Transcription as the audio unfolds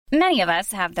Many of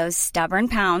us have those stubborn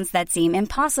pounds that seem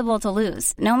impossible to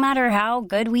lose, no matter how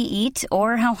good we eat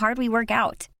or how hard we work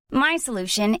out. My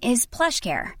solution is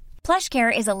PlushCare.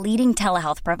 PlushCare is a leading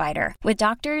telehealth provider with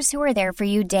doctors who are there for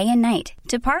you day and night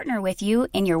to partner with you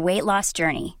in your weight loss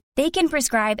journey. They can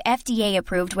prescribe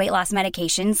FDA-approved weight loss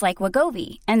medications like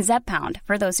Wegovy and Zepbound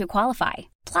for those who qualify.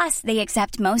 Plus, they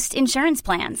accept most insurance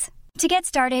plans. To get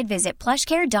started, visit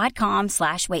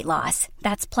plushcare.com/weightloss.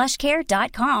 That's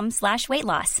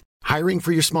plushcare.com/weightloss. Hiring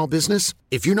for your small business?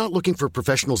 If you're not looking for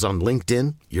professionals on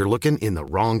LinkedIn, you're looking in the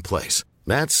wrong place.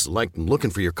 That's like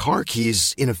looking for your car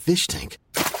keys in a fish tank.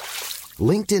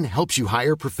 LinkedIn helps you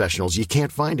hire professionals you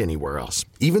can't find anywhere else,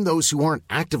 even those who aren't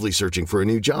actively searching for a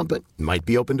new job but might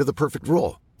be open to the perfect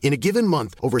role. In a given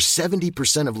month, over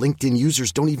 70% of LinkedIn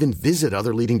users don't even visit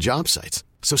other leading job sites.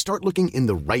 So start looking in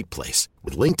the right place.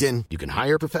 With LinkedIn, you can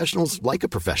hire professionals like a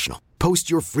professional. Post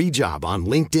your free job on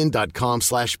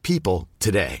linkedin.com/people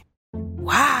today.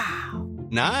 Wow.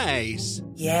 Nice.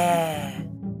 Yeah.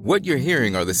 What you're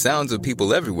hearing are the sounds of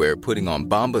people everywhere putting on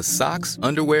Bombas socks,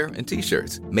 underwear, and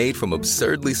T-shirts made from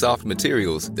absurdly soft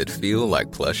materials that feel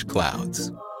like plush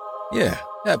clouds. Yeah,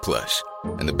 that plush.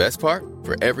 And the best part?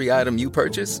 For every item you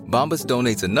purchase, Bombas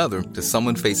donates another to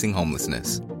someone facing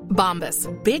homelessness. Bombas.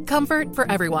 Big comfort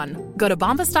for everyone. Go to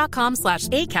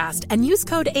bombas.com/ACAST and use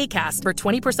code ACAST for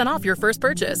 20% off your first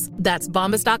purchase. That's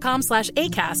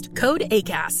bombas.com/ACAST. Code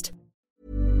ACAST.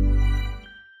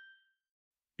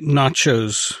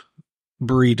 Nachos,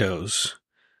 burritos.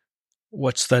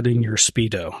 What's that in your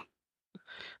Speedo?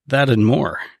 That and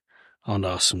more on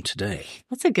Awesome Today.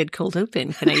 That's a good cold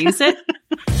open. Can I use it?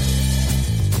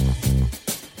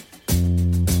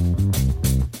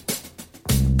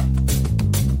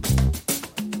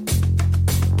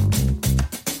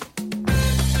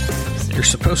 You're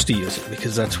supposed to use it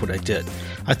because that's what I did.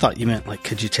 I thought you meant, like,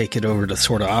 could you take it over to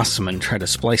Sort of Awesome and try to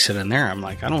splice it in there? I'm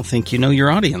like, I don't think you know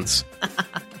your audience.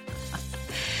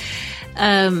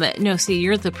 No, see,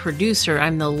 you're the producer.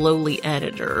 I'm the lowly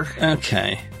editor.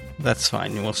 Okay, that's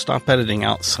fine. We'll stop editing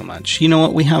out so much. You know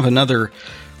what? We have another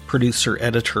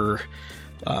producer-editor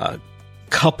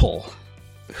couple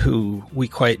who we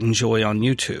quite enjoy on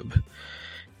YouTube.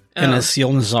 And it's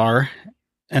Yilnazar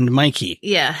and Mikey.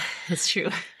 Yeah, that's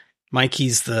true.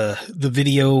 Mikey's the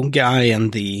video guy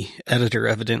and the editor,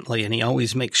 evidently, and he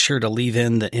always makes sure to leave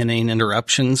in the inane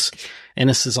interruptions.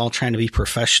 Ennis is all trying to be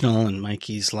professional, and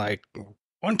Mikey's like,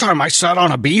 one time I sat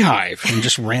on a beehive, and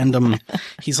just random.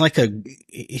 He's like a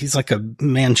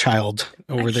man-child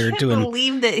over there doing. I can't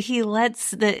believe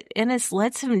that Ennis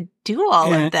lets him do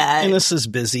all of that. Ennis is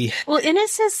busy. Well,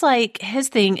 Ennis is like, his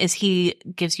thing is he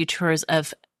gives you tours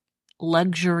of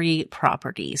luxury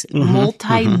properties,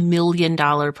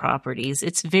 multi-million-dollar properties.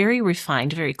 It's very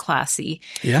refined, very classy.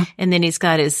 Yeah. And then he's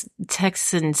got his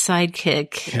Texan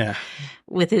sidekick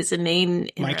with his inane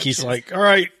Mikey's like, all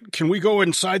right, can we go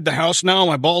inside the house now?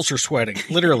 My balls are sweating.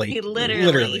 Literally.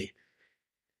 Literally.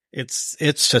 It's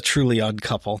a truly odd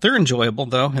couple. They're enjoyable,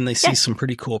 though, and they see some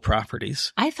pretty cool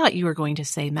properties. I thought you were going to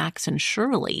say Max and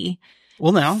Shirley.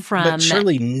 Well, no, but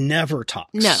Shirley never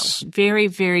talks. No, very,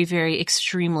 very, very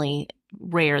extremely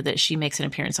rare that she makes an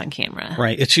appearance on camera.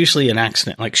 Right. It's usually an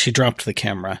accident, like she dropped the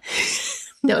camera.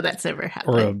 No, that's never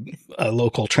happened. Or a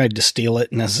local tried to steal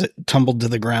it, and as it tumbled to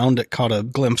the ground, it caught a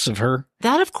glimpse of her.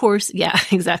 That, of course, yeah,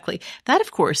 exactly. That, of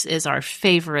course, is our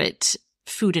favorite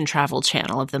food and travel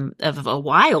channel of a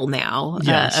while now,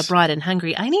 Abroad and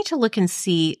Hungry. I need to look and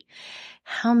see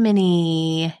how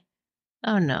many...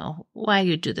 Oh, no. Why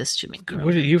you do this to me,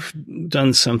 girl? You've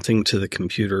done something to the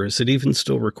computer. Is it even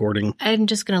still recording? I'm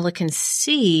just going to look and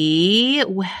see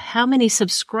how many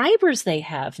subscribers they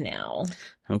have now.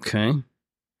 Okay.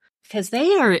 Because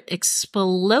they are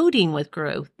exploding with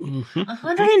growth.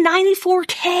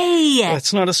 194K!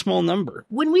 That's not a small number.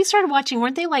 When we started watching,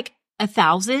 weren't they like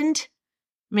 1,000?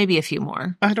 Maybe a few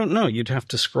more. I don't know. You'd have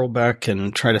to scroll back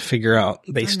and try to figure out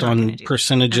based on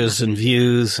percentages and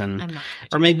views,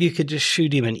 or maybe you could just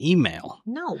shoot him an email.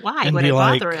 No, why would I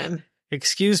bother him?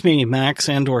 Excuse me, Max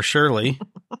and or Shirley.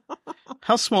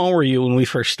 How small were you when we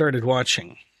first started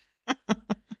watching?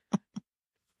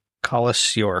 Call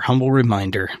us your humble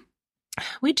reminder.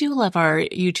 We do love our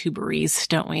YouTuberies,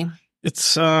 don't we?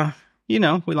 It's we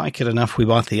like it enough. We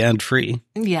bought the ad free.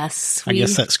 Yes. I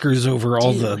guess that screws over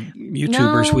all the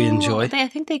YouTubers we enjoy. I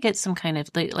think they get some kind of,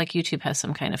 like YouTube has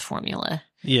some kind of formula.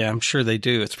 Yeah, I'm sure they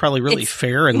do. It's probably really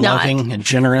fair and loving and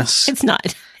generous. It's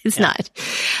not. It's not.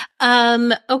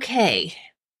 Okay.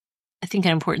 I think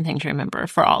an important thing to remember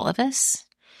for all of us,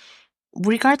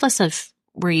 regardless of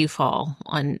where you fall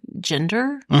on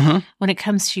gender, when it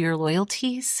comes to your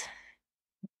loyalties,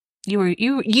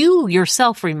 You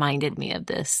yourself reminded me of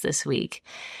this week.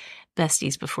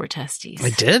 Besties before testies.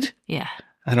 I did? Yeah.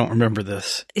 I don't remember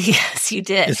this. Yes, you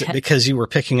did. Is it because you were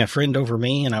picking a friend over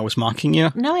me and I was mocking you?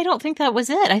 No, I don't think that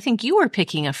was it. I think you were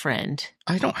picking a friend.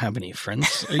 I don't have any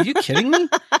friends. Are you kidding me?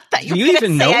 Do you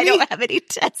even know me? I don't have any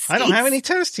testes. I don't have any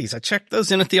testes. I checked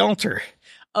those in at the altar.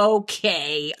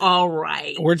 Okay. All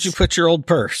right. Where'd you put your old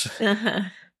purse? Uh-huh.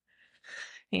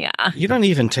 Yeah. You don't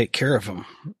even take care of them.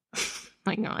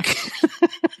 My God.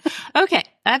 Okay.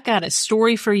 I've got a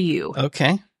story for you.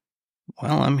 Okay.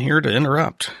 Well, I'm here to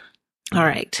interrupt. All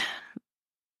right.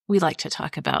 We like to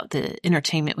talk about the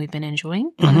entertainment we've been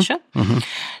enjoying on the show. Mm-hmm.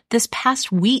 This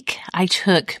past week, I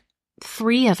took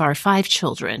 3 of our 5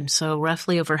 children, so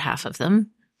roughly over half of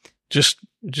them.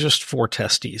 Just 4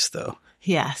 testes, though.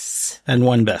 Yes. And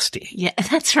 1 bestie. Yeah,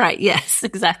 that's right. Yes,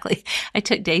 exactly. I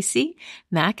took Daisy,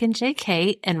 Mac, and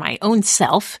JK and my own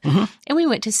self, and we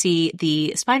went to see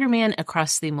the Spider-Man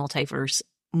Across the Multiverse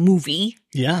movie.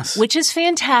 Yes. Which is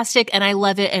fantastic, and I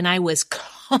love it, and I was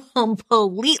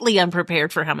completely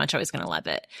unprepared for how much I was going to love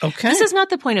it. Okay. This is not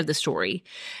the point of the story.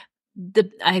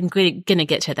 I'm going to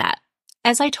get to that.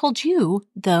 As I told you,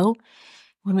 though,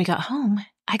 when we got home,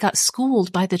 I got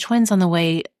schooled by the twins on the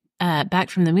way back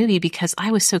from the movie because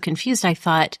I was so confused. I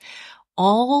thought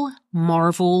all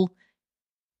Marvel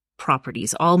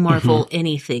properties, all Marvel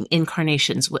anything,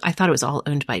 incarnations, I thought it was all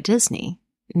owned by Disney.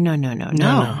 No.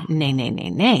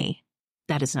 Nay.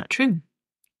 That is not true.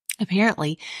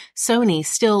 Apparently, Sony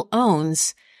still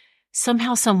owns,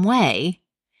 somehow, some way,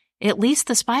 at least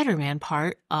the Spider-Man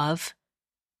part of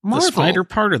Marvel. The spider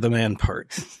part or the man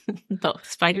part?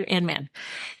 Both, spider and man.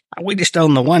 We just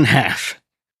own the one half.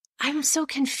 I'm so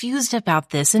confused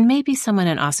about this, and maybe someone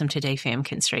in Awesome Today fam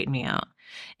can straighten me out.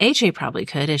 AJ probably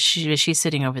could, as she's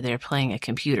sitting over there playing a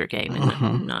computer game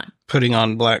and not putting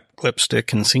on black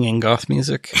lipstick and singing goth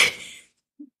music.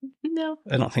 No,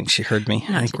 I don't think she heard me.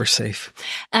 I think we're safe.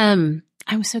 I'm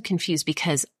so confused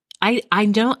because I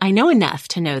know enough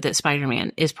to know that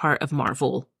Spider-Man is part of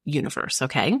Marvel universe.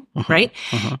 Okay, right?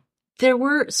 There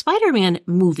were Spider-Man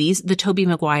movies, the Tobey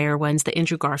Maguire ones, the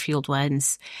Andrew Garfield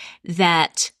ones,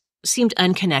 that seemed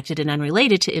unconnected and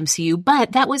unrelated to MCU,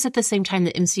 but that was at the same time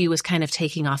that MCU was kind of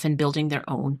taking off and building their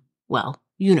own,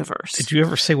 universe. Did you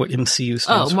ever say what MCU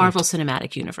stands for? Marvel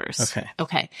Cinematic Universe.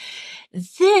 Okay.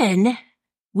 Then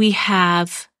we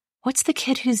have, what's the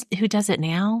kid who does it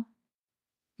now?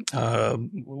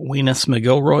 Weenus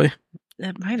McGilroy.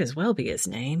 That might as well be his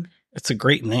name. It's a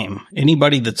great name.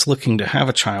 Anybody that's looking to have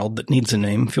a child that needs a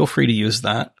name, feel free to use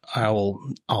that. I'll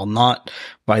not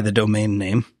buy the domain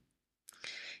name.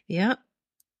 Yep.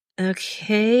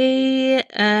 Okay.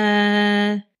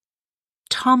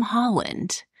 Tom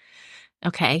Holland.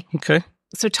 Okay.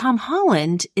 So Tom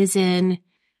Holland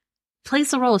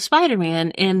plays the role of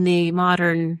Spider-Man in the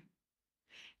modern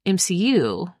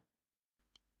MCU.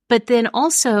 But then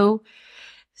also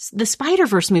the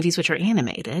Spider-Verse movies, which are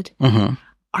animated,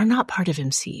 are not part of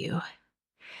MCU.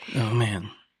 Oh, man.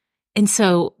 And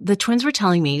so the twins were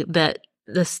telling me that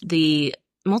the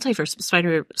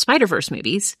multiverse Spider-Verse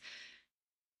movies.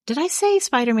 Did I say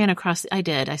Spider-Man Across? I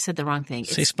did. I said the wrong thing.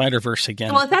 Say Spider-Verse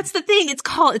again. Well, that's the thing.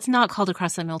 It's not called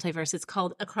Across the Multiverse. It's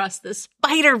called Across the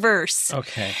Spider-Verse.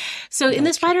 Okay. So in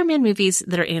the Spider-Man movies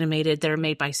that are animated, that are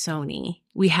made by Sony,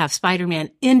 we have Spider-Man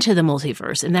Into the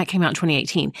Multiverse, and that came out in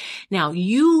 2018. Now,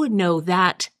 you know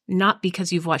that not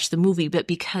because you've watched the movie, but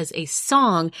because a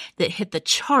song that hit the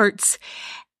charts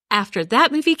after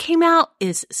that movie came out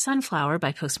is Sunflower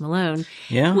by Post Malone.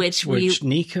 Yeah. Which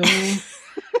Nico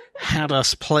had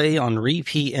us play on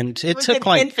repeat, and it took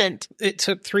it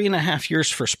took 3.5 years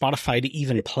for Spotify to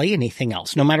even play anything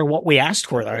else, no matter what we asked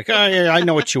for. They're like, oh, yeah, I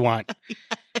know what you want.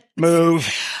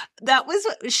 Move. That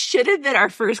should have been our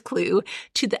first clue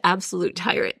to the absolute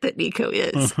tyrant that Nico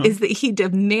is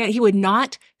that he would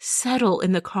not settle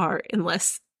in the car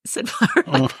unless Sunflower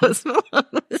by Post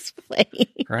Malone was playing.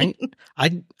 Right?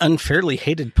 I unfairly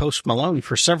hated Post Malone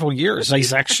for several years.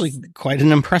 He's actually quite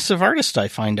an impressive artist, I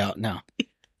find out now.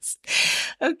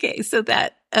 Okay, so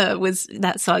that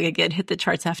song again hit the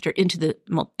charts after Into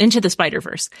the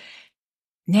Spider-Verse.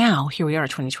 Now, here we are,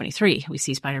 2023. We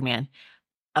see Spider-Man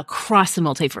Across the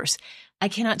Multiverse. I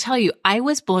cannot tell you, I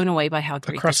was blown away by how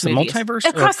great Across this movie is.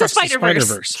 Across the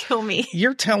Spider-Verse. Kill me.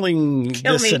 You're telling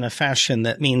this in a fashion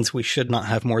that means we should not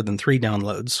have more than 3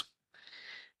 downloads.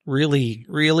 Really,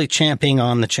 really champing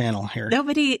on the channel here.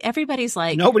 Everybody's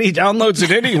like... Nobody downloads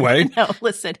it anyway. No,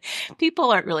 listen,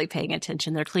 people aren't really paying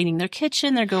attention. They're cleaning their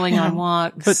kitchen. They're going on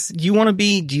walks. But do you want to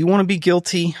be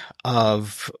guilty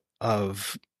of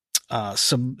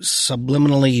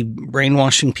subliminally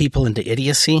brainwashing people into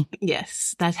idiocy.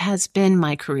 Yes, that has been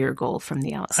my career goal from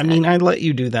the outset. I mean, I let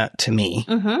you do that to me,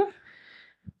 Mm-hmm.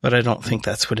 but I don't think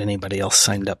that's what anybody else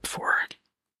signed up for.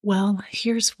 Well,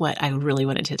 here's what I really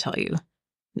wanted to tell you.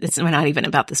 It's not even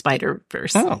about the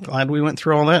Spider-Verse. Oh, glad we went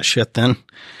through all that shit then.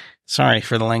 Sorry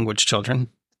for the language, children.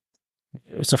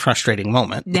 It was a frustrating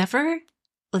moment. Never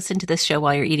listen to this show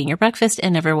while you're eating your breakfast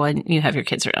and never when you have your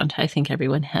kids around. I think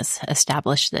everyone has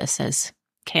established this as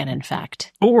canon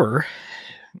fact. Or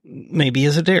maybe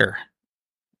as a dare.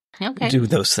 Okay. Do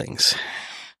those things.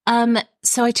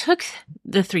 So I took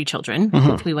the 3 children.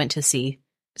 Mhm. We went to see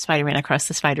Spider-Man Across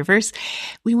the Spider-Verse.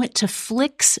 We went to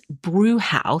Flick's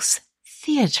Brewhouse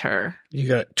Theater. You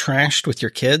got trashed with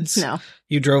your kids? No.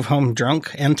 You drove home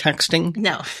drunk and texting?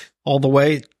 No. All the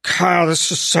way? Kyle,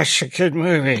 this is such a good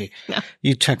movie. No.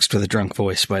 You text with a drunk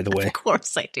voice, by the way. Of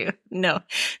course I do. No,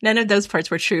 none of those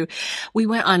parts were true. We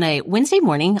went on a Wednesday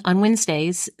morning. On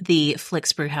Wednesdays, the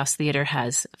Flick's Brewhouse Theater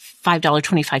has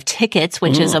 $5.25 tickets,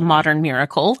 which is a modern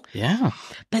miracle. Yeah.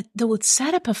 But the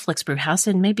setup of Flick's Brewhouse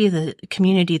and maybe the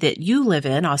community that you live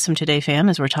in, Awesome Today fam,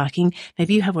 as we're talking,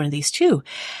 maybe you have one of these too.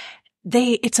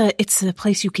 It's a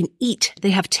place you can eat.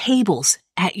 They have tables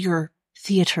at your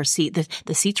theater seat.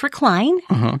 The seats recline.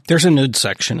 Mm-hmm. There's a nude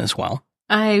section as well.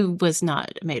 I was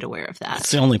not made aware of that.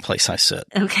 It's the only place I sit.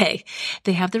 Okay.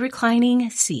 They have the reclining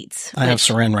seats. I have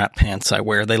saran wrap pants I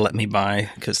wear. They let me buy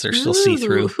because they're still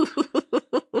see-through.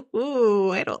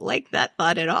 Ooh, I don't like that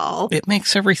thought at all. It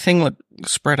makes everything look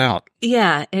spread out.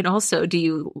 Yeah. And also, do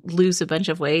you lose a bunch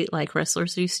of weight like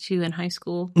wrestlers used to in high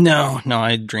school? No,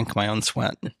 I drink my own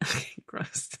sweat.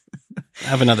 Gross.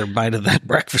 Have another bite of that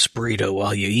breakfast burrito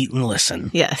while you eat and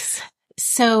listen. Yes.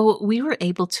 So we were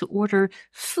able to order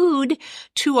food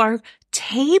to our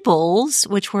tables,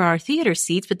 which were our theater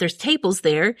seats, but there's tables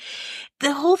there.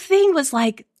 The whole thing was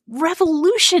like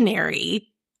revolutionary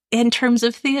in terms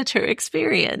of theater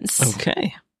experience.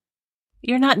 Okay.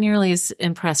 You're not nearly as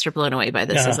impressed or blown away by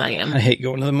this as I am. I hate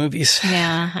going to the movies.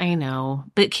 Yeah, I know.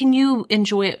 But can you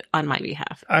enjoy it on my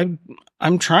behalf?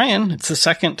 I'm trying. It's the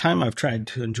second time I've tried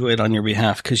to enjoy it on your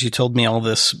behalf because you told me all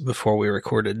this before we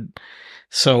recorded.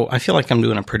 So I feel like I'm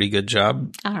doing a pretty good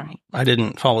job. All right. I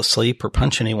didn't fall asleep or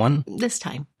punch anyone. This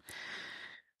time.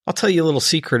 I'll tell you a little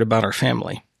secret about our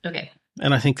family. Okay.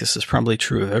 And I think this is probably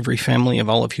true of every family of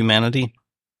all of humanity.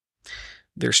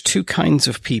 There's 2 kinds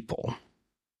of people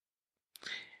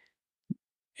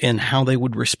in how they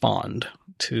would respond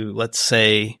to, let's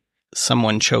say,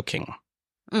 someone choking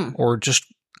or just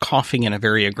coughing in a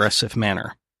very aggressive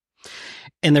manner.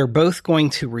 And they're both going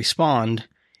to respond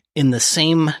in the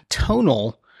same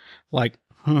tonal, like,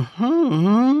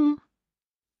 that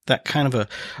kind of a,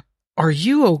 are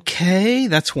you okay?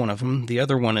 That's one of them. The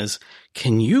other one is,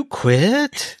 can you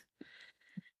quit?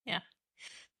 Yeah.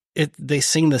 They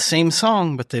sing the same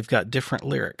song, but they've got different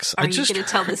lyrics. Are you going to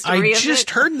tell the story I just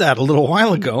heard that a little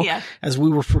while ago. Yeah. As we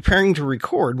were preparing to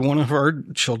record, one of our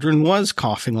children was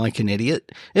coughing like an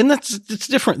idiot. And it's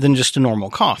different than just a normal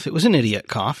cough. It was an idiot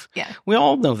cough. Yeah. We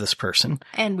all know this person.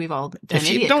 And we've all done If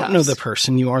idiot you don't coughs. know the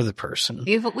person, you are the person.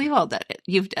 We've all done it.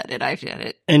 You've done it. I've done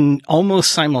it. And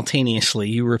almost simultaneously,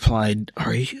 you replied,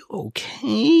 are you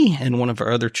okay? And one of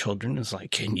our other children is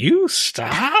like, can you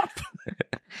stop?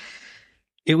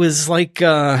 It was like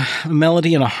a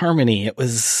melody and a harmony. It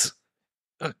was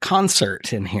a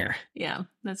concert in here. Yeah,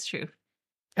 that's true.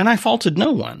 And I faulted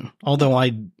no one. Although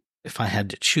if I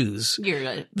had to choose,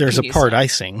 there's a part I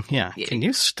sing. Yeah. Can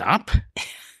you stop?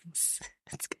 It's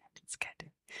good. It's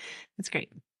good. It's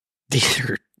great.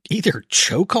 Either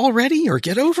choke already or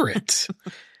get over it.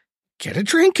 Get a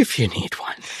drink if you need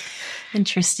one.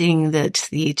 Interesting that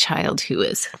the child who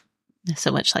is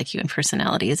so much like you in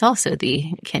personality is also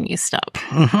the can you stop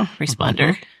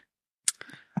responder.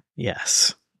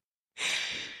 Yes.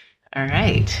 All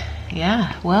right.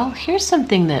 Yeah. Well, here's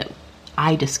something that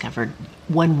I discovered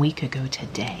 1 week ago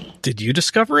today. Did you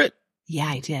discover it? Yeah,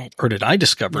 I did. Or did I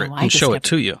discover it and show it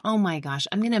to you? Oh my gosh.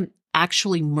 I'm going to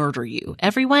actually murder you.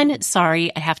 Everyone,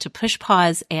 sorry, I have to push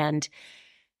pause and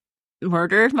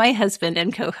murder my husband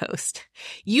and co-host.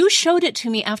 You showed it to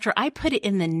me after I put it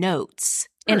in the notes.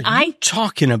 What are you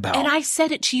talking about? And I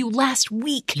said it to you last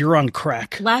week. You're on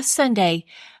crack. Last Sunday,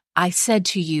 I said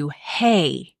to you,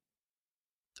 hey,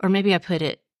 or maybe I put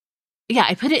it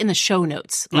in the show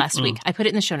notes last week. I put it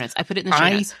in the show notes.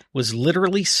 I was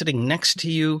literally sitting next to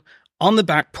you on the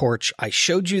back porch. I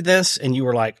showed you this and you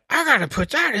were like, I got to put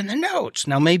that in the notes.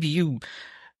 Now, maybe you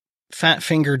fat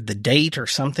fingered the date or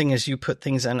something as you put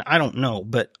things in. I don't know,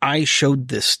 but I showed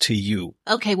this to you.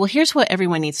 Okay. Well, here's what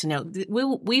everyone needs to know.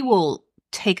 We will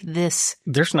take this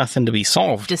There's nothing to be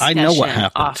solved. I discussion know what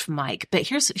happened. off mic. But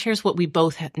here's what we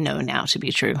both know now to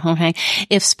be true. Okay.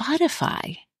 If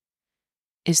Spotify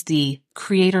is the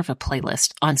creator of a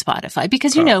playlist on Spotify,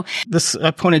 because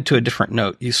I pointed to a different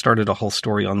note. You started a whole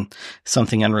story on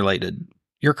something unrelated.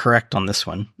 You're correct on this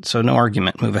one. So no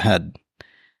argument. Move ahead.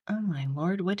 Oh my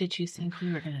Lord. What did you think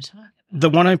we were going to talk about?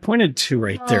 The one I pointed to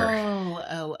right there.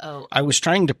 Oh. I was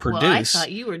trying to produce I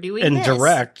thought you were doing and this.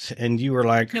 direct, and you were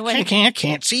like, No, I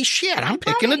can't see shit. I'm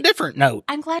picking a different note.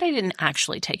 I'm glad I didn't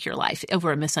actually take your life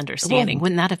over a misunderstanding.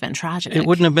 Wouldn't that have been tragic? It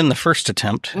wouldn't have been the first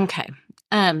attempt. Okay.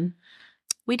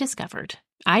 I discovered.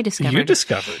 You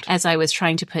discovered. As I was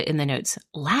trying to put in the notes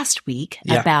last week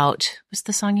about, what's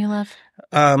the song you love?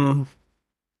 The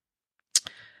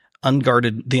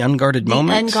Unguarded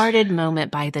Moment. The Unguarded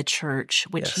Moment by The Church,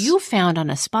 which you found on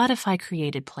a Spotify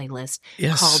created playlist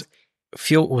called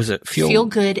Feel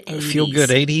Good 80s? Feel Good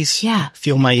 80s? Yeah.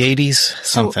 Feel My 80s?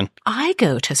 Something. So I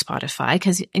go to Spotify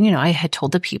because, I had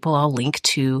told the people I'll link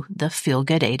to the Feel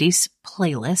Good 80s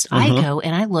playlist. I go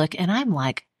and I look and I'm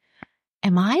like,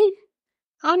 am I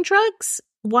on drugs?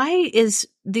 Why is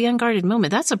The Unguarded Moment?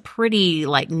 That's a pretty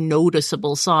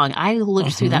noticeable song. I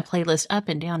looked through that playlist up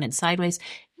and down and sideways.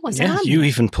 It was on you there.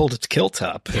 even pulled its kilt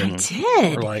up. And I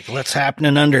did. We're like, what's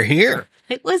happening under here?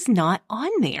 It was not on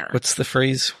there. What's the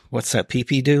phrase? What's that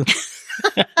pee-pee do?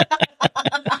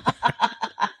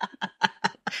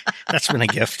 That's been a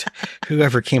gift.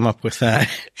 Whoever came up with that.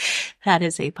 That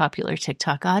is a popular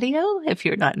TikTok audio. If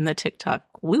you're not in the TikTok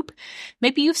loop,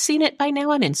 maybe you've seen it by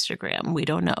now on Instagram. We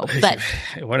don't know, but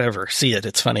whatever. See it.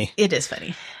 It's funny. It is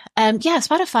funny.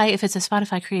 Spotify, if it's a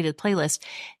Spotify created playlist,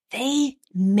 they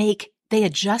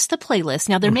adjust the playlist.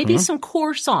 Now there may be some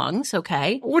core songs.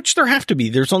 Okay. Which there have to be.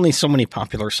 There's only so many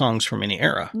popular songs from any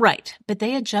era. Right. But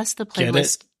they adjust the playlist. Get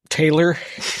it? Taylor.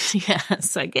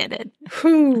 Yes, I get it.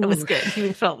 Whew. That was good.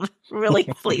 You felt really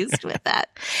pleased with that.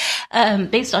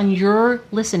 Based on your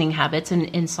listening habits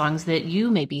and songs that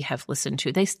you maybe have listened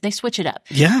to, they switch it up.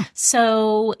 Yeah.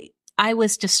 So I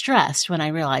was distressed when I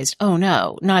realized, oh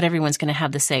no, not everyone's going to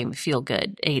have the same Feel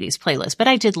Good 80s playlist, but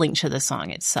I did link to the song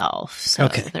itself. So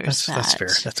okay. There's that's fair.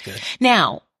 That's good.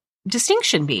 Now,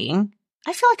 distinction being,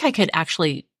 I feel like I could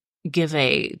actually give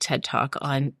a TED Talk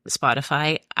on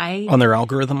Spotify. On their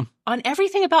algorithm? On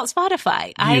everything about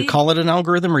Spotify. Do you call it an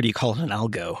algorithm or do you call it an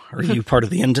algo? Are you part of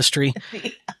the industry?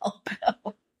 The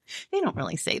algo. They don't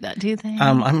really say that, do they?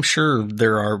 I'm sure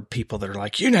there are people that are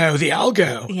like, the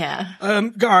algo. Yeah.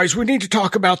 Guys, we need to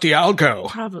talk about the algo.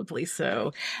 Probably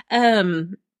so.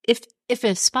 If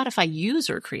a Spotify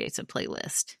user creates a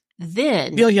playlist,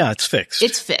 then it's fixed.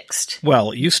 It's fixed.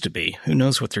 Well, it used to be. Who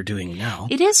knows what they're doing now?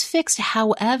 It is fixed.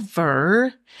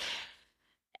 However,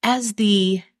 as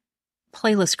the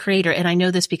playlist creator, and I know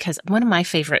this because one of my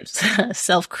favorite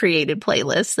self-created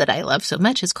playlists that I love so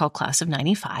much is called Class of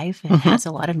 95. It has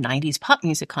a lot of 90s pop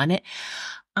music on it.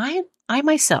 I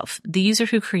myself, the user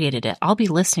who created it, I'll be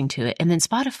listening to it, and then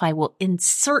Spotify will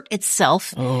insert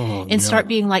itself and start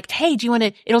being like, hey, do you want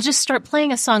to, it'll just start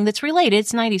playing a song that's related.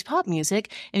 It's 90s pop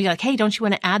music. And be like, hey, don't you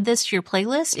want to add this to your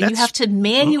playlist? And you have to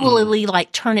manually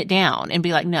turn it down and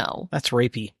be like, no. That's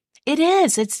rapey. It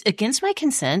is. It's against my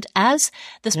consent. As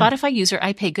the Spotify user,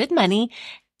 I pay good money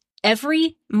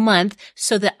every month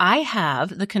so that I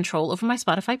have the control over my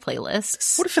Spotify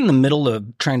playlists. What if in the middle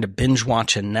of trying to binge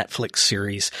watch a Netflix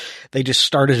series, they just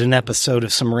started an episode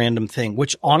of some random thing,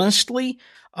 which honestly,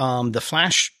 The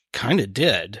Flash kind of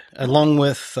did, along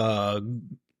with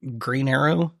Green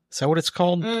Arrow. Is that what it's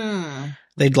called?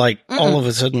 They'd all of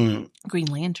a sudden... Green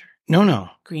Lantern. No.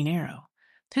 Green Arrow.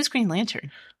 Who's Green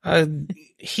Lantern?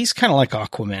 He's kind of like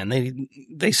Aquaman.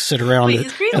 They sit around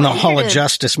in the Hall of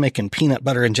Justice making peanut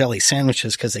butter and jelly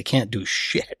sandwiches because they can't do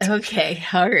shit. Okay,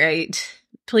 all right.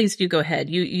 Please do go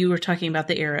ahead. You were talking about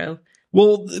the Arrow.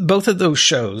 Well, both of those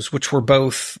shows, which were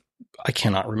both, I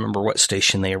cannot remember what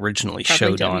station they originally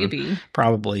showed WB. on.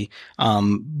 Probably.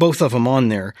 Both of them on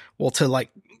there. Well, to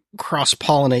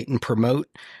cross-pollinate and promote,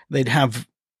 they'd have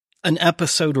an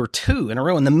episode or two in a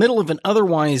row in the middle of an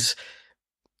otherwise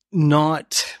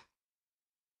not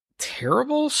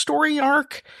terrible story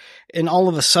arc, and all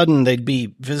of a sudden they'd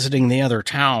be visiting the other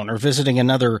town or visiting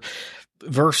another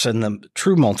verse in the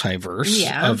true multiverse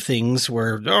of things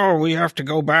where, we have to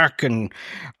go back and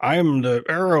I'm the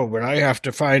Arrow, but I have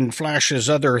to find Flash's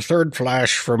other third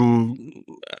Flash from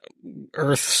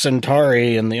Earth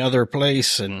Centauri and the other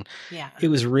place. And it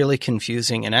was really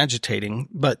confusing and agitating.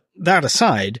 But that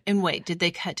aside. And wait, did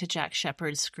they cut to Jack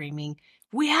Shephard screaming,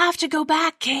 "We have to go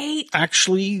back, Kate"?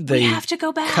 Actually, they have to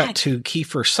go back. Cut to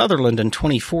Kiefer Sutherland in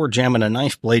 24 jamming a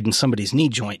knife blade in somebody's knee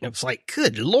joint. And it was like,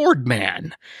 good Lord,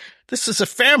 man. This is a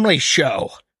family show.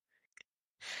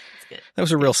 That's good. That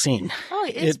was a real scene. Oh,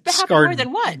 It happened scarred more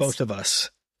than once. both of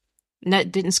us. No,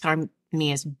 it didn't scar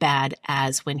me as bad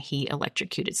as when he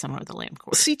electrocuted someone with a lamp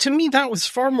cord. See, to me, that was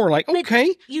far more like,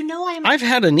 okay. You know, I've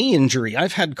had a knee injury.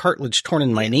 I've had cartilage torn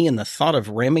in my knee, and the thought of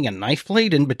ramming a knife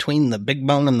blade in between the big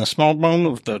bone and the small bone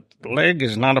of the leg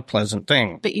is not a pleasant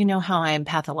thing. But you know how I am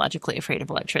pathologically afraid of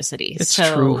electricity. It's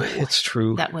so true. It's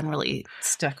true. That one really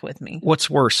stuck with me. What's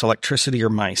worse, electricity or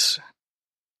mice?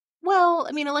 Well,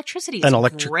 I mean, electricity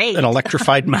is great. An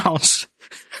electrified mouse.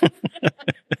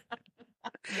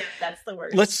 Yes, that's the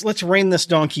word. Let's rein this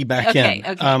donkey back in.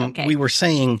 Okay. We were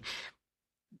saying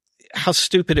how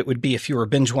stupid it would be if you were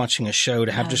binge watching a show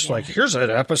to have like, here's an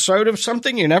episode of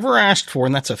something you never asked for.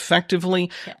 And that's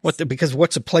effectively because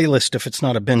what's a playlist if it's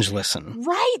not a binge listen?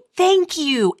 Right. Thank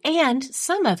you. And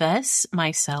some of us,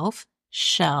 myself,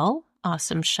 Shell,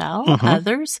 awesome Shell,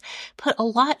 others, put a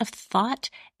lot of thought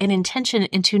and intention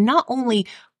into not only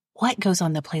what goes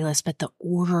on the playlist, but the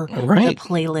order the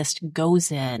playlist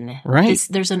goes in. Right.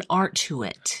 There's an art to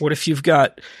it. What if you've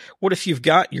got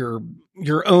your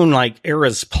own like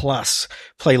Eras Plus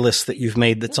playlist that you've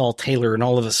made that's all tailored, and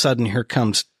all of a sudden here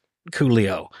comes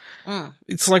Coolio.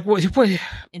 It's like, what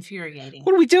infuriating.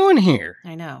 What are we doing here?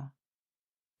 I know.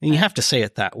 And you have to say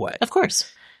it that way. Of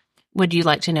course. Would you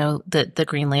like to know that The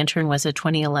Green Lantern was a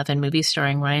 2011 movie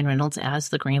starring Ryan Reynolds as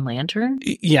the Green Lantern?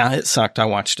 Yeah, it sucked. I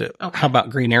watched it. Okay. How about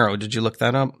Green Arrow? Did you look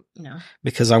that up? No.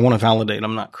 Because I want to validate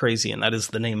I'm not crazy, and that is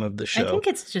the name of the show. I think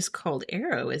it's just called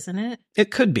Arrow, isn't it?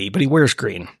 It could be, but he wears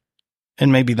green.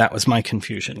 And maybe that was my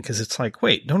confusion, because it's like,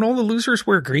 wait, don't all the losers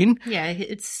wear green? Yeah,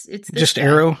 it's just guy.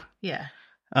 Arrow? Yeah.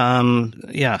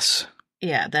 Yes.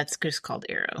 Yeah, that's just called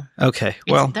Arrow. Okay,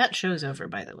 well. That show's over,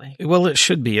 by the way. Well, it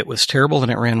should be. It was terrible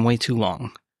and it ran way too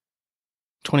long.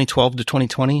 2012 to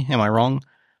 2020, am I wrong?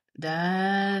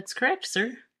 That's correct,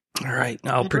 sir. All right,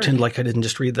 I'll pretend like I didn't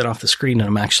just read that off the screen and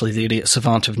I'm actually the idiot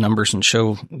savant of numbers and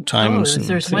show times. If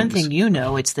there's one thing you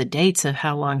know, it's the dates of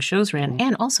how long shows ran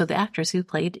and also the actors who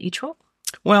played each role.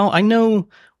 Well, I know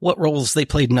what roles they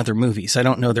played in other movies. I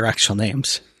don't know their actual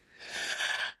names.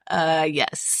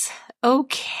 Yes.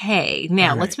 Okay.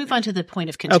 Now, let's move on to the point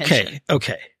of contention.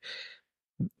 Okay.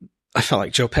 I felt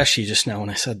like Joe Pesci just now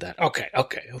when I said that. Okay.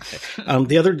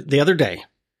 The other day,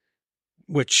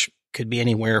 which could be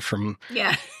anywhere from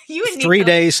you and 3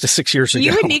 days to 6 years ago.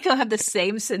 You and Nico have the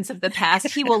same sense of the past.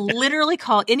 He will literally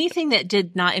call anything that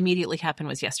did not immediately happen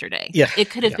was yesterday. Yeah. It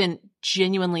could have been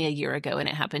genuinely a year ago and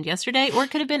it happened yesterday, or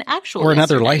it could have been actual or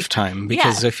another yesterday. lifetime,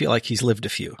 because I feel like he's lived a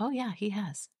few. Oh, yeah, he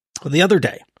has. Well, the other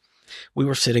day, we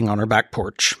were sitting on our back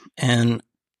porch, and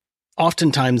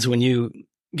oftentimes when you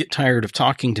get tired of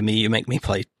talking to me, you make me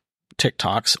play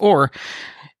TikToks, or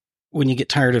when you get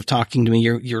tired of talking to me,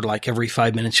 you're like every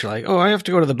 5 minutes, you're like, oh, I have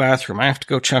to go to the bathroom. I have to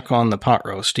go check on the pot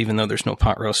roast, even though there's no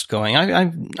pot roast going.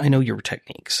 I know your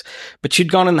techniques, but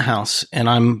you'd gone in the house and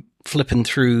I'm flipping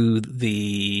through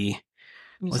the,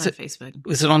 was it Facebook?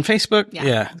 Was it on Facebook?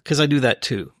 Yeah. Cause I do that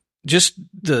too.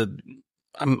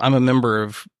 I'm a member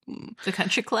of the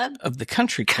country club of the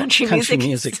country club. Country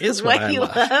music is what I you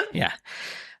love. Yeah.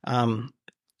 I'm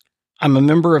a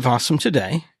member of Awesome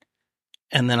Today.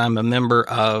 And then I'm a member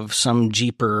of some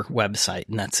Jeeper website,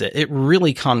 and that's it. It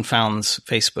really confounds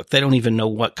Facebook. They don't even know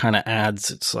what kind of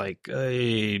ads. It's like,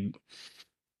 you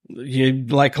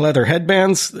like leather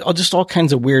headbands? Just all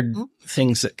kinds of weird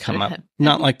things that come up.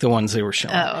 Not like the ones they were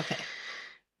showing. Oh, okay.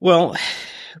 Well,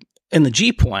 in the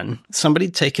Jeep one,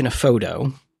 somebody'd taken a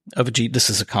photo of a Jeep. This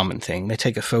is a common thing. They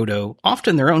take a photo,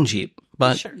 often their own Jeep,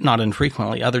 but not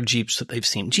infrequently other Jeeps that they've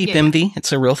seen. Jeep envy.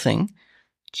 It's a real thing.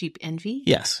 Jeep envy?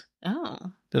 Yes. Oh.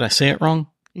 Did I say it wrong?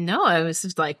 No, I was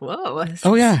just like, whoa.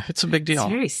 Oh, yeah. It's a big deal. It's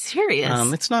very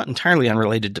serious. It's not entirely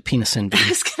unrelated to penis envy. I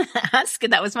was going to ask,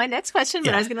 that was my next question,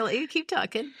 but I was going to let you keep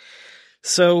talking.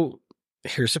 So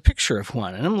here's a picture of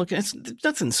one, and I'm looking, it's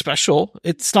nothing special.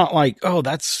 It's not like, oh,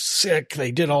 that's sick.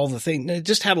 They did all the thing. It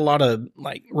just had a lot of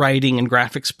like writing and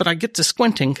graphics, but I get to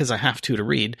squinting because I have to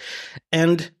read.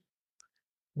 And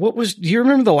do you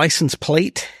remember the license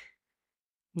plate?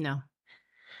 No.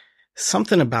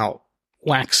 Something about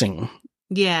waxing.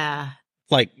 Yeah.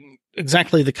 Like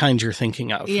exactly the kind you're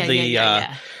thinking of.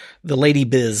 Yeah. The Lady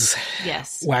Biz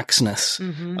waxness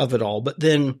of it all. But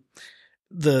then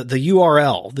the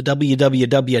URL, the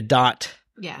www.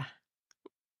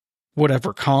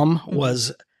 Whatever.com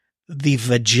was the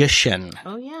Vagician.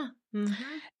 Oh, yeah. Mm-hmm.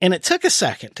 And it took a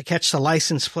second to catch the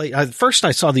license plate. First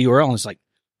I saw the URL and I was like,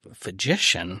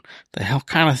 Vagician? The hell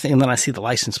kind of thing? And then I see the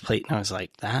license plate and I was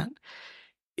like, that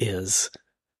is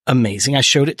Amazing. I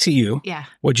showed it to you. Yeah.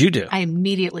 What'd you do? I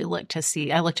immediately looked up the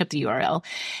URL.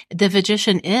 The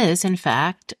Vagician is, in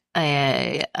fact,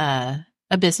 a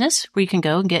business where you can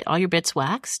go and get all your bits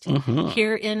waxed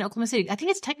here in Oklahoma City. I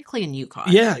think it's technically in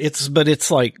Yukon. Yeah,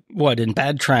 it's like, what, in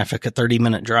bad traffic, a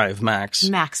 30-minute drive max.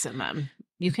 Maximum.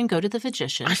 You can go to the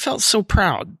Vagician. I felt so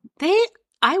proud.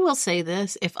 I will say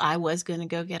this, if I was going to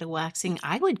go get a waxing,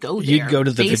 I would go there. You'd go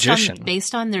to the Vagician.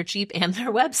 Based on their Jeep and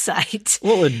their website.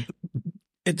 Well,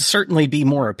 it'd certainly be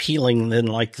more appealing than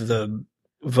like the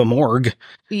morgue.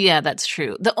 Yeah, that's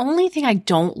true. The only thing I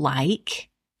don't like,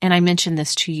 and I mentioned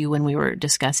this to you when we were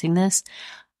discussing this,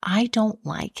 I don't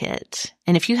like it.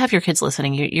 And if you have your kids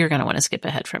listening, you're going to want to skip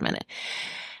ahead for a minute.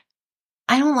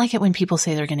 I don't like it when people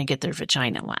say they're going to get their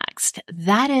vagina waxed.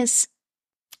 That is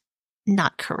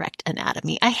not correct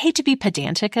anatomy. I hate to be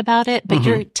pedantic about it, but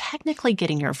you're technically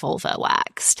getting your vulva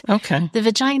waxed. Okay. The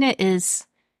vagina is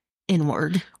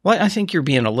inward. Well, I think you're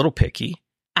being a little picky.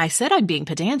 I said I'm being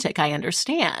pedantic. I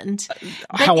understand.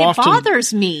 But How it often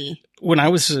bothers me. When I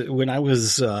was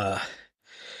the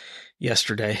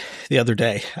other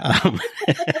day,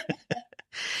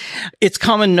 it's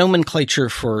common nomenclature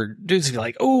for dudes to be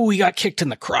like, "Oh, we got kicked in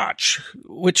the crotch,"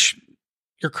 which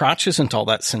your crotch isn't all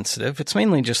that sensitive. It's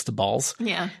mainly just the balls.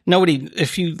 Yeah.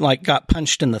 If you like got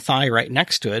punched in the thigh right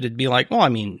next to it, it'd be like, well, I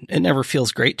mean, it never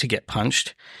feels great to get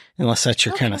punched unless that's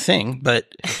your kind of thing.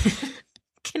 But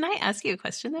can I ask you a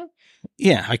question though?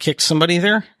 Yeah, I kicked somebody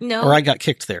there? No. Or I got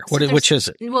kicked there? Which is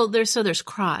it? Well, there's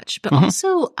crotch, but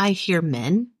also I hear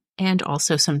men and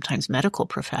also sometimes medical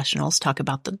professionals talk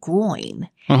about the groin.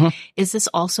 Is this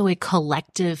also a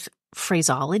collective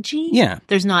phraseology? Yeah.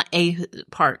 There's not a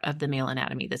part of the male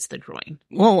anatomy that's the groin.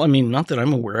 Well, I mean, not that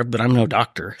I'm aware of, but I'm no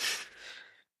doctor.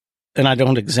 And I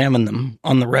don't examine them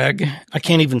on the reg. I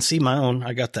can't even see my own.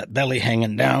 I got that belly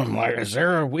hanging down. Like, is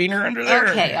there a wiener under there?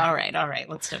 Okay, all right.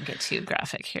 Let's don't get too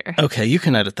graphic here. Okay, you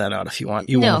can edit that out if you want.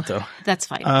 You won't, though. That's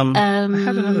fine. I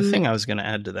had another thing I was going to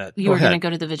add to that. You were going to go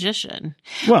to the Vagician.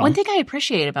 Well, one thing I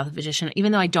appreciate about the Vagician,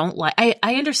 even though I don't like,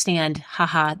 I understand,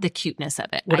 the cuteness of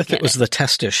it. What if it was the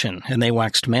Testician and they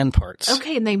waxed man parts?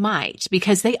 Okay, and they might,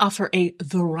 because they offer a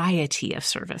variety of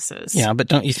services. Yeah, but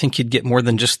don't you think you'd get more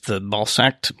than just the ball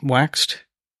sack waxed?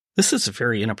 This is a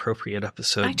very inappropriate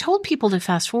episode. I told people to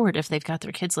fast forward if they've got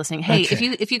their kids listening. Hey,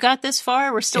 if you got this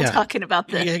far, we're still talking about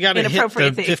the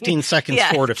inappropriate hit the thing. 15 seconds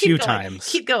forward a few times.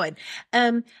 Keep going.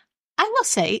 I will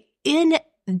say, in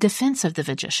defense of the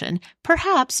Vagician,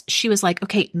 perhaps she was like,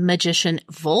 okay, magician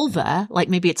vulva, like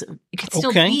maybe it could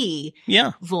still be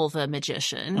vulva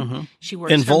magician. She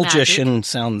works and for Vulgician magic.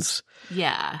 Sounds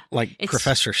like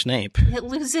Professor Snape. It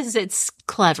loses its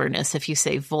cleverness if you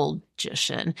say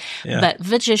Vulgician. But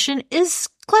Vagician is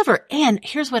clever. And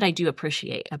here's what I do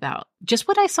appreciate about just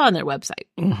what I saw on their website.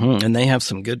 And they have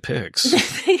some good pics.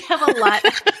 They have a lot.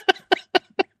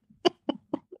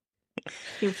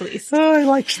 Here, please. Oh, I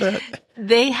liked that.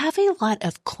 They have a lot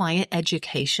of client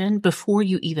education before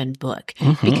you even book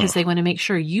because they want to make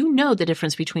sure you know the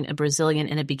difference between a Brazilian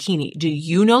and a bikini. Do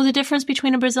you know the difference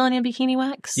between a Brazilian and bikini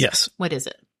wax? Yes. What is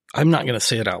it? I'm not going to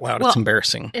say it out loud. It's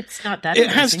embarrassing. It's not that It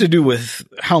has to do with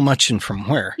how much and from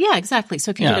where. Yeah, exactly. So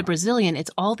if you get a Brazilian,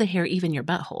 it's all the hair, even your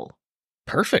butthole.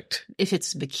 Perfect. If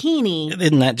it's bikini.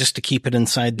 Isn't that just to keep it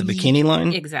inside the bikini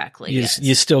line? Exactly.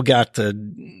 You still got the,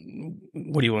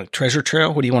 what do you want, treasure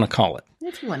trail? What do you want to call it?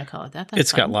 If you want to call it that, that's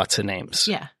It's fine. got lots of names.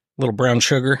 Yeah. Little brown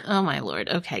sugar. Oh, my Lord.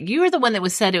 Okay. You were the one that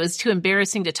said it was too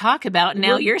embarrassing to talk about.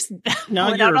 Now you're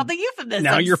pulling out all the euphemisms.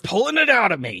 Now you're pulling it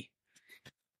out of me.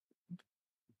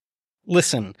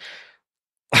 Listen,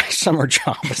 my summer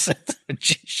job is as a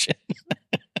magician.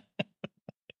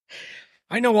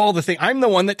 I know all the things. I'm the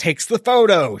one that takes the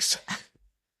photos.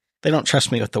 They don't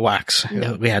trust me with the wax.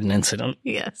 No. We had an incident.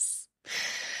 Yes.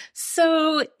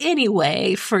 So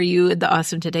anyway, for you, the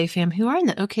Awesome Today fam who are in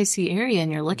the OKC area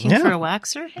and you're looking for a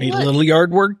waxer, hey, need a little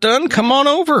yard work done? Come on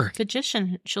over.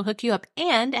 Vagician, she'll hook you up,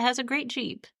 and it has a great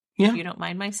Jeep. Yeah. If you don't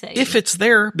mind my saying. If it's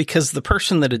there, because the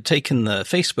person that had taken the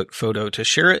Facebook photo to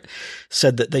share it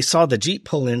said that they saw the Jeep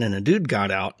pull in and a dude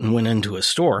got out and went into a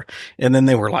store. And then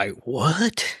they were like,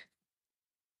 what?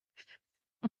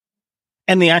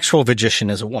 And the actual Vagician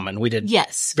is a woman. We did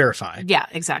verify. Yeah,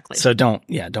 exactly. So don't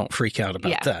freak out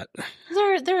about that.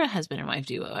 They're a husband and wife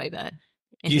duo, I bet.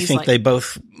 And do you think they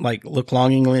both look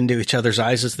longingly into each other's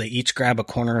eyes as they each grab a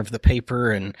corner of the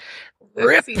paper and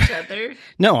rip each other?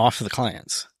 No, off of the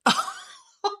clients.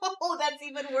 Oh, that's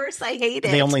even worse. I hate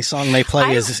it. The only song they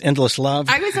play is Endless Love.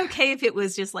 I was okay if it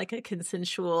was just like a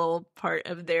consensual part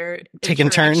of their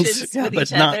taking turns,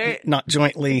 but not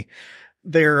jointly.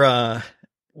 They're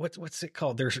what's it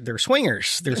called? They're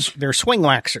swingers. They're swing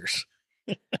waxers.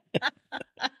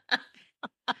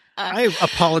 I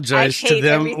apologize I to hate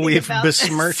them. everything We've about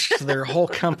besmirched this. their whole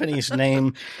company's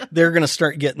name. They're going to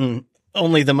start getting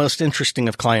only the most interesting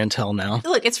of clientele now.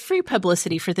 Look, it's free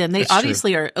publicity for them. They It's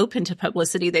obviously are open to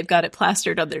publicity. They've got it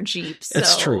plastered on their Jeep. So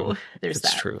It's true. There's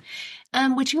It's that. true.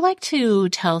 Would you like to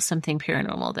tell something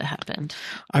paranormal that happened?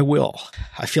 I will.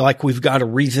 I feel like we've got to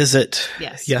revisit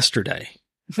Yes. yesterday,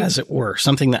 as it were,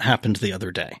 something that happened the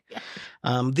other day. Yeah.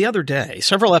 The other day,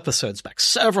 several episodes back.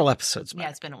 Yeah,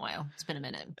 it's been a while. It's been a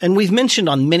minute. And we've mentioned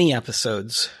on many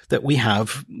episodes that we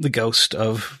have the ghost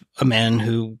of a man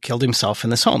who killed himself in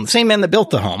this home. The same man that built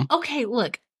the home. Okay,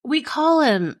 look, we call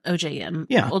him OJM,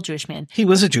 Yeah. old Jewish man. He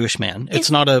was a Jewish man. It's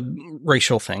not a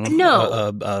racial thing.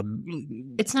 No.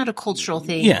 It's not a cultural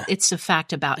thing. Yeah. It's a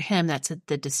fact about him. That's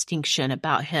the distinction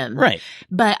about him. Right.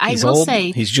 But I He's will old,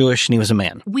 say, he's Jewish, and he was a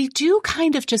man. we do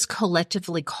kind of just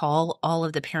collectively call all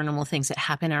of the paranormal things that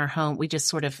happen in our home. We just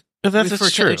sort of That's refer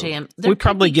true. to OJM. We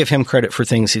probably give him credit for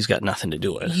things he's got nothing to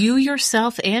do with. You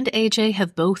yourself and AJ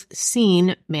have both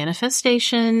seen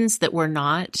manifestations that were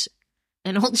not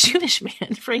an old Jewish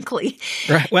man, frankly,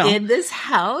 Right. Well, in this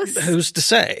house. who's to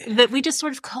say? That we just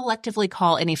sort of collectively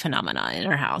call any phenomena in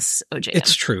our house OJM.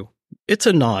 It's true. It's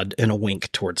a nod and a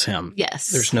wink towards him. Yes.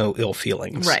 There's no ill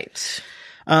feelings. Right.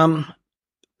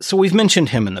 So we've mentioned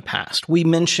him in the past. We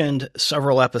mentioned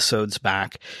several episodes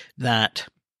back that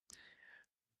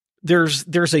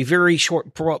there's a very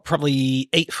short, probably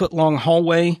 8-foot long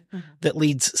hallway that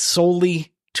leads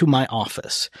solely to my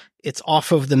office. It's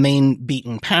off of the main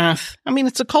beaten path. I mean,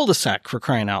 it's a cul-de-sac, for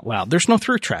crying out loud. There's no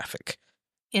through traffic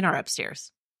In our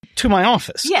upstairs. to my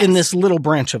office Yes. in this little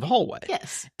branch of hallway.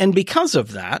 Yes. And because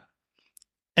of that,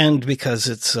 and because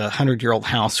it's a 100-year-old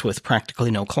house with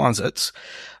practically no closets,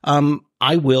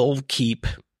 I will keep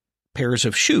pairs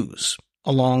of shoes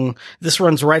along. This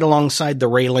runs right alongside the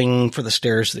railing for the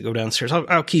stairs that go downstairs.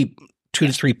 I'll keep 2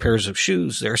 to 3 pairs of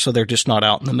shoes there, so they're just not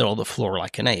out in the middle of the floor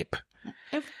like an ape.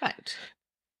 Right.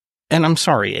 And I'm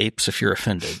sorry, apes, if you're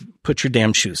offended. Put your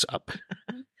damn shoes up.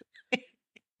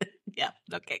 Yeah.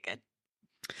 Okay, good.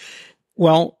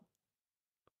 Well,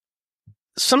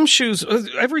 some shoes,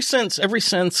 honestly, since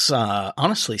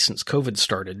COVID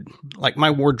started, like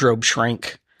my wardrobe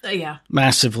shrank Yeah.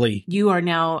 massively. You are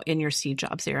now in your Steve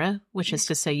Jobs era, which is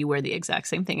to say you wear the exact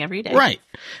same thing every day. Right.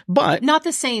 But Not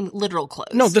the same literal clothes.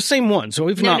 no, the same ones. So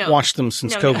we've not No. washed them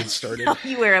since No, COVID no. started. No,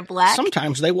 you wear a black.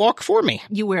 Sometimes they walk for me.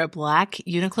 You wear a black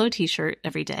Uniqlo t-shirt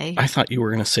every day. I thought you were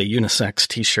going to say unisex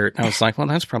t-shirt. And I was like, well,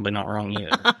 that's probably not wrong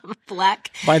either. Black.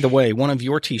 By the way, one of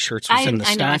your t-shirts was in the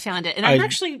I stack. know, I found it. And I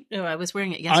was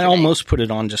wearing it yesterday. I almost put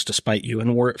it on just to spite you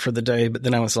and wore it for the day. But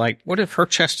then I was like, what if her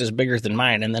chest is bigger than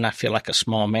mine? And then I feel like a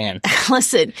small man.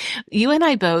 Listen, you and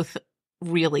I both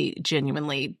really,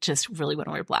 genuinely, just really want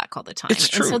to wear black all the time. It's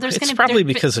true. And so there's It's gonna, probably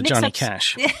there- because of Johnny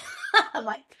mix-ups- Cash.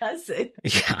 My cousin.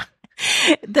 Yeah.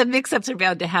 The mix-ups are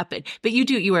bound to happen. But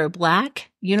you wear a black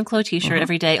Uniqlo t-shirt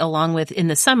every day, along with, in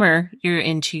the summer, you're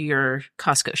into your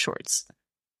Costco shorts.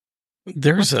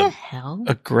 There's What the a hell?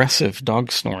 aggressive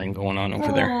dog snoring going on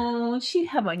over there. Oh, she's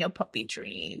having a puppy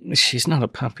dream. She's not a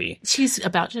puppy. She's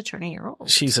about to turn a year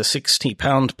old. She's a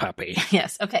 60-pound puppy.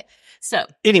 Yes. Okay. So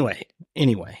Anyway.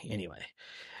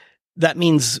 That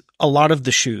means a lot of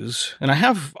the shoes, and I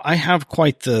have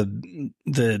quite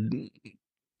the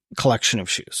collection of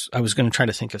shoes. I was going to try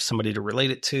to think of somebody to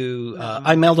relate it to.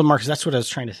 Imelda Marcus. That's what I was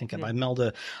trying to think of.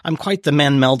 I'm quite the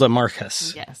Melda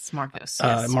Marcus. yes, Marcos.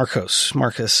 Yes.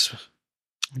 Marcus.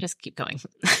 Just keep going.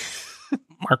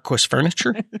 Marcos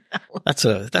Furniture. That's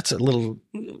a little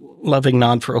loving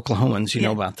nod for Oklahomans. You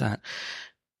know about that.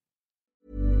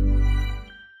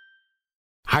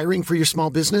 Hiring for your small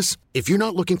business? If you're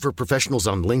not looking for professionals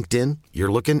on LinkedIn,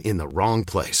 you're looking in the wrong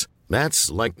place. That's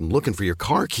like looking for your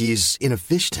car keys in a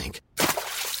fish tank.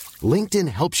 LinkedIn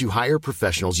helps you hire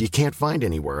professionals you can't find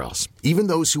anywhere else, even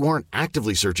those who aren't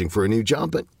actively searching for a new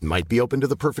job but might be open to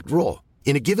the perfect role.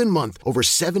 In a given month, over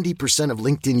 70% of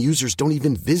LinkedIn users don't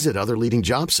even visit other leading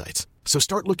job sites. So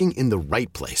start looking in the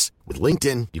right place. With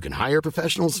LinkedIn, you can hire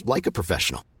professionals like a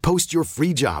professional. Post your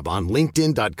free job on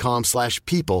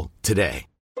linkedin.com/people today.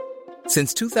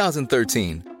 Since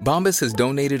 2013, Bombas has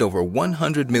donated over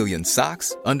 100 million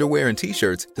socks, underwear, and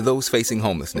T-shirts to those facing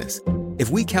homelessness. If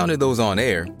we counted those on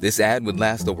air, this ad would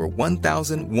last over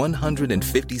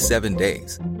 1,157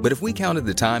 days. But if we counted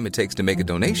the time it takes to make a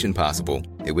donation possible,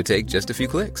 it would take just a few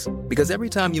clicks. Because every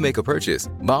time you make a purchase,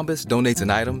 Bombas donates an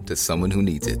item to someone who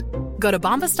needs it. Go to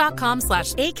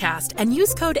bombas.com/ACAST and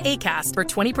use code ACAST for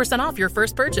 20% off your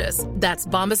first purchase. That's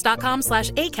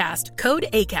bombas.com/ACAST, code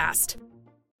ACAST.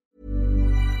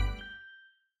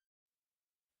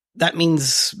 That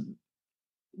means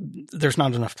there's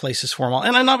not enough places for them all.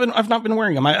 And I've not been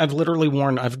wearing them. I've literally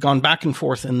I've gone back and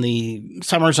forth. In the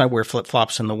summers, I wear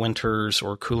flip-flops. In the winters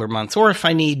or cooler months, or if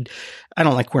I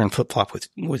don't like wearing flip-flops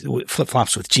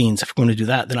with jeans. If I'm going to do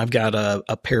that, then I've got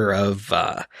a pair of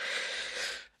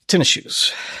tennis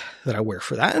shoes that I wear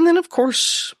for that. And then, of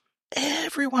course,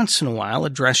 every once in a while, a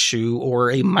dress shoe or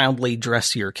a mildly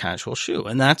dressier casual shoe.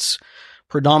 And that's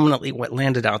predominantly what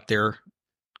landed out there. A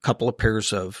couple of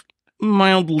pairs of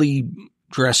mildly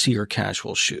dressier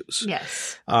casual shoes.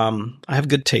 Yes. I have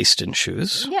good taste in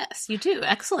shoes. Yes, you do.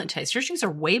 Excellent taste. Your shoes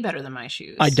are way better than my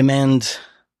shoes. I demand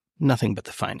nothing but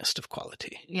the finest of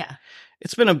quality. Yeah.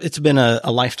 It's been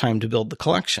a lifetime to build the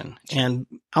collection. And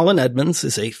Alan Edmonds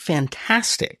is a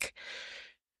fantastic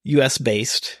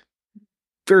US-based,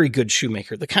 very good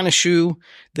shoemaker. The kind of shoe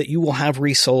that you will have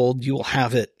resold. You will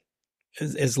have it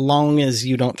as long as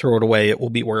you don't throw it away. It will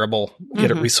be wearable.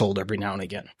 Get it resold every now and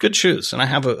again. Good shoes. And I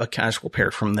have a casual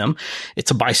pair from them.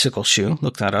 It's a bicycle shoe.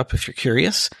 Look that up if you're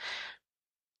curious.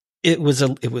 It was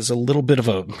a little bit of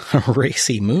a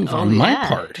racy move on my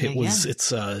part.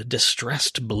 It's a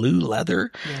distressed blue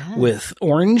leather with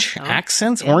orange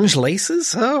accents, orange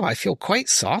laces. Oh, I feel quite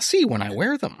saucy when I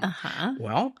wear them.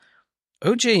 Well,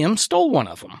 OJM stole one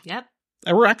of them. Yep.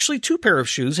 There were actually two pair of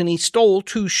shoes, and he stole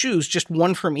two shoes, just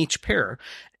one from each pair.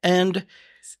 And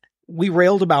we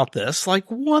railed about this, like,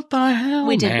 what the hell,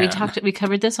 We did. man? We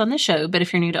covered this on the show, but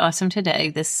if you're new to Awesome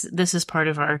Today, this is part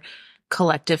of our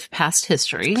collective past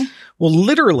history. Well,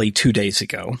 literally 2 days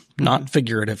ago, not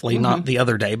figuratively, not the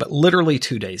other day, but literally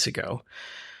 2 days ago,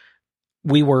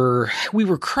 we were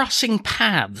crossing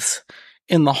paths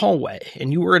in the hallway,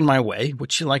 and you were in my way,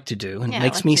 which you like to do, and it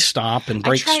makes me stop and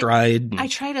break stride. I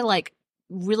try to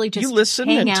really just you listen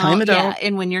hang and out. time it out.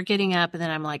 And when you're getting up, and then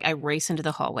I'm like, I race into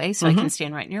the hallway so I can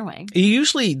stand right in your way.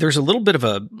 Usually there's a little bit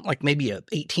of maybe a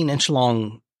 18-inch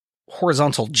long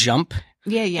horizontal jump.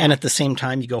 Yeah. And at the same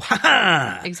time you go,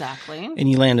 ha! Exactly.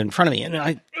 And you land in front of me. And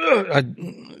I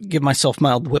give myself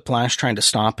mild whiplash trying to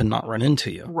stop and not run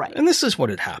into you. Right. And this is what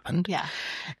had happened. Yeah.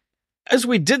 As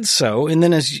we did so, and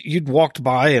then as you'd walked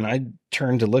by and I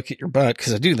turned to look at your butt,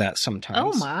 because I do that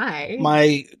sometimes. Oh, my.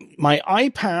 My eye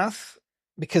path,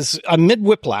 because I'm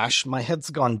mid-whiplash, my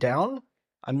head's gone down.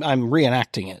 I'm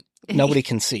reenacting it. Nobody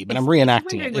can see, but I'm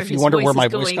reenacting it. If you wonder where my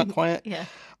voice got quiet. Yeah.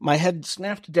 My head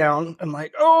snapped down. I'm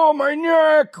like, oh, my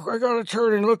neck. I got to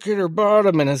turn and look at her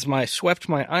bottom. And as I swept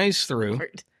my eyes through,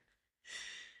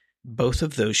 both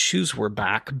of those shoes were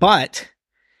back, but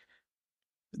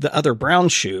the other brown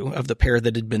shoe of the pair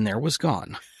that had been there was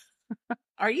gone.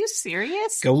 Are you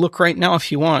serious? Go look right now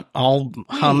if you want. I'll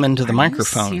hum into the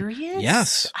microphone. Are you serious?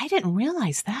 Yes. I didn't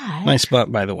realize that. Nice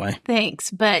butt, by the way. Thanks.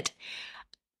 But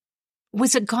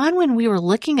was it gone when we were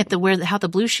looking at how the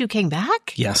blue shoe came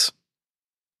back? Yes.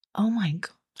 Oh my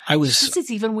God. This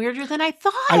is even weirder than I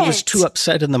thought. I was too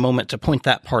upset in the moment to point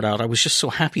that part out. I was just so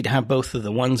happy to have both of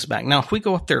the ones back. Now, if we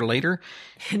go up there later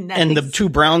and the two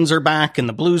browns are back and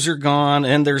the blues are gone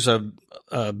and there's a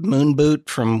moon boot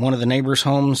from one of the neighbors'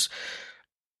 homes,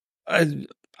 I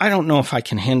don't know if I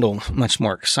can handle much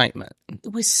more excitement.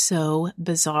 It was so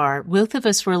bizarre. Both of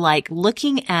us were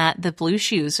looking at the blue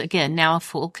shoes. Again, now a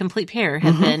full, complete pair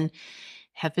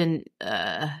have been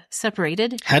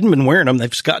separated. Hadn't been wearing them. They've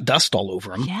just got dust all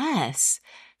over them. Yes.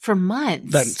 For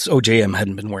months. That's OJM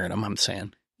hadn't been wearing them, I'm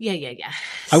saying. Yeah.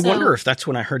 I wonder if that's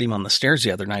when I heard him on the stairs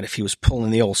the other night, if he was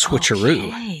pulling the old switcheroo.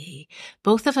 Okay.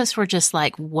 Both of us were just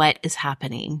like, what is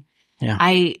happening? Yeah.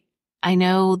 I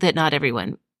know that not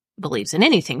everyone believes in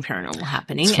anything paranormal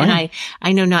happening. And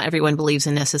I know not everyone believes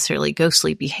in necessarily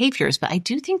ghostly behaviors, but I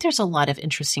do think there's a lot of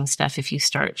interesting stuff if you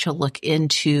start to look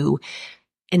into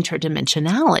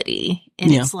interdimensionality.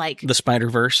 And it's like the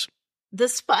Spider-Verse. The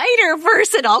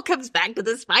Spider-Verse. It all comes back to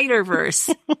the Spider-Verse.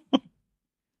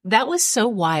 That was so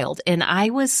wild. And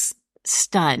I was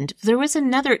stunned. There was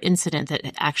another incident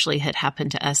that actually had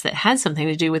happened to us that had something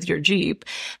to do with your Jeep.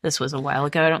 This was a while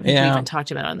ago. I don't think we even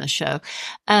talked about it on the show.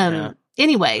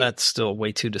 Anyway. That's still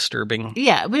way too disturbing.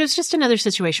 Yeah. But it was just another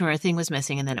situation where a thing was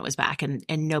missing and then it was back and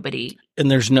nobody. And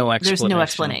there's no explanation. There's no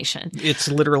explanation. It's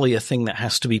literally a thing that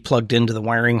has to be plugged into the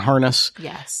wiring harness.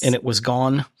 Yes. And it was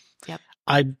gone. Yep.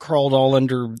 I crawled all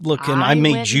under looking. I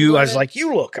made you. I was like,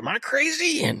 you look, am I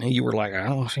crazy? And you were like, I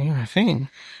don't see anything.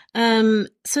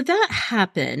 So that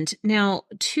happened. Now,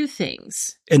 two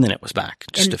things. And then it was back,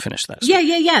 just to finish that. Yeah.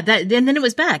 And then it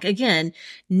was back. Again,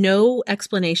 no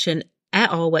explanation at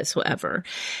all whatsoever.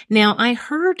 Now, I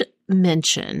heard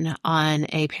mention on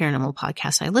a paranormal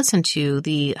podcast I listened to,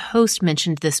 the host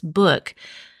mentioned this book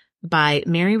by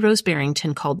Mary Rose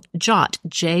Barrington called Jott,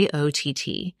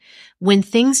 Jott. When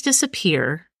Things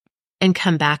Disappear and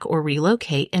come back or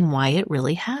relocate and why it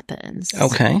really happens.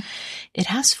 Okay. It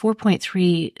has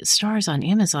 4.3 stars on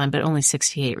Amazon, but only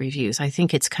 68 reviews. I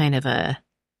think it's kind of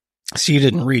So you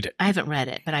didn't read it? I haven't read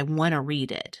it, but I want to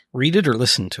read it. Read it or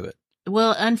listen to it?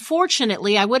 Well,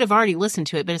 unfortunately, I would have already listened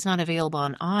to it, but it's not available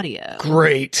on audio.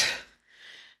 Great.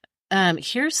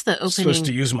 Here's the opening. Supposed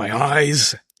to use my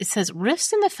eyes. It says,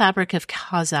 rifts in the fabric of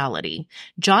causality.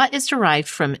 Jot is derived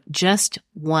from just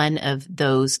one of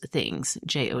those things,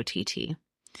 J-O-T-T.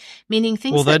 Meaning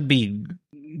things Well, that'd be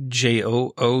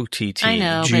J-O-O-T-T. I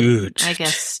know, Jute. but I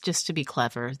guess just to be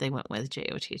clever, they went with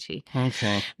J-O-T-T.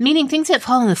 Okay. Meaning things that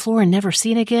fall on the floor and never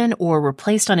seen again, or were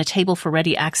placed on a table for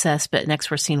ready access, but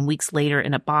next were seen weeks later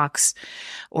in a box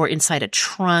or inside a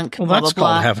trunk. Well, blah, that's blah,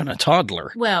 blah. called having a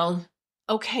toddler. Well,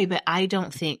 okay, but I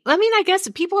don't think, I guess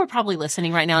people are probably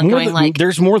listening right now and going like,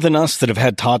 there's more than us that have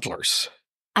had toddlers.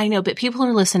 I know, but people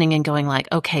are listening and going like,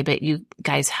 okay, but you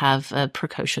guys have a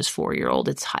precocious 4-year-old.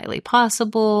 It's highly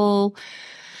possible.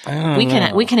 We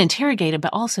can interrogate him,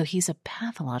 but also he's a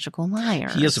pathological liar.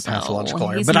 He is a pathological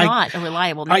liar. He's but not a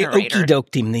reliable narrator. I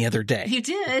okey-doked him the other day. You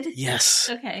did? Yes.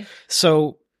 Okay.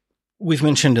 So we've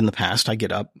mentioned in the past, I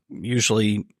get up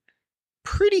usually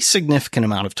pretty significant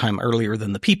amount of time earlier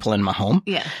than the people in my home.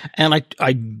 Yeah. And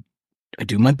I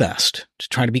do my best to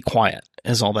try to be quiet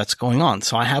as all that's going on.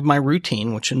 So I have my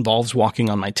routine, which involves walking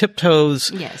on my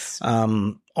tiptoes. Yes.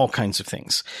 All kinds of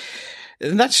things.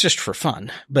 And that's just for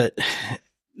fun. But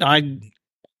I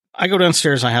go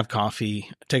downstairs, I have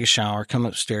coffee, take a shower, come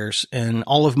upstairs, and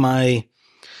all of my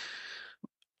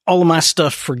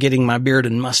stuff for getting my beard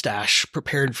and mustache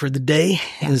prepared for the day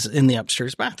is in the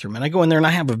upstairs bathroom. And I go in there and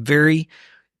I have a very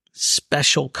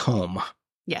special comb.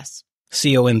 Yes.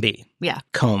 C-O-M-B. Yeah.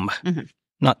 Comb. Mm-hmm.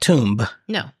 Not tomb.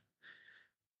 No.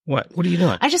 What are you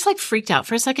doing? I just freaked out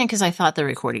for a second because I thought the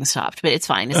recording stopped, but it's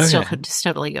fine. It's still just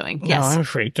totally going. Yes. No, I'm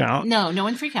freaked out. No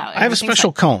one freaked out. I have a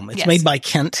special comb. It's made by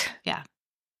Kent. Yeah.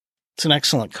 It's an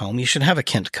excellent comb. You should have a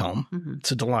Kent comb. Mm-hmm.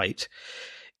 It's a delight.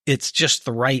 It's just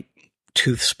the right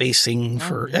tooth spacing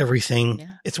for everything.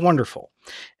 Yeah. It's wonderful.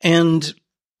 And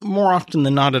more often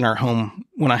than not in our home,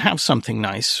 when I have something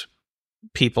nice,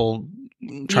 people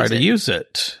try to use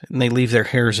it and they leave their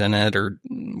hairs in it or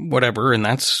whatever. And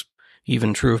that's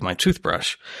even true of my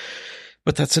toothbrush,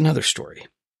 but that's another story.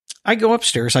 I go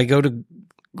upstairs. I go to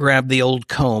grab the old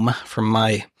comb from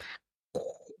my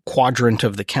quadrant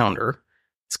of the counter.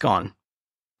 It's gone.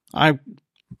 I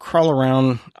crawl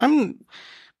around. I'm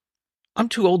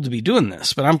too old to be doing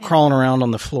this, but I'm crawling around on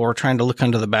the floor trying to look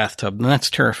under the bathtub, and that's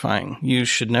terrifying. You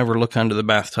should never look under the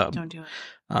bathtub. Don't do it.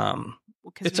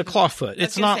 It's a clawfoot.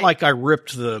 It's not like I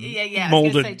ripped the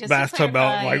molded bathtub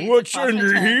out like, what's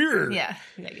under here? Yeah.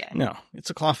 No,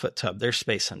 it's a clawfoot tub. There's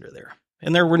space under there.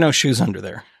 And there were no shoes under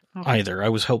there either. I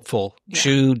was hopeful. Yeah.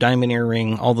 Shoe, diamond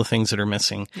earring, all the things that are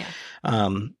missing. Yeah.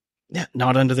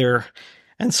 Not under there.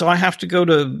 And so I have to go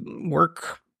to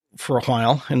work for a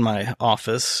while in my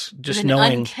office, just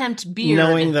knowing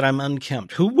that I'm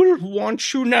unkempt. Who would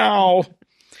want you now?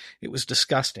 It was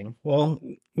disgusting. Well,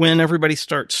 when everybody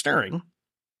starts staring,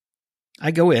 I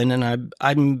go in and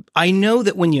I know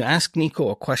that when you ask Nico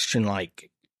a question like,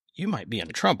 you might be in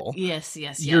trouble. Yes.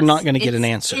 You're not going to get an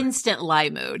answer. Instant lie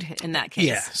mode in that case.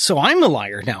 Yeah. So I'm a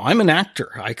liar now. I'm an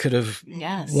actor. I could have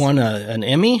won an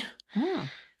Emmy. Oh.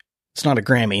 It's not a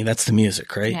Grammy. That's the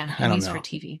music, right? Yeah. I don't know. For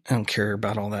TV. I don't care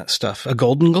about all that stuff. A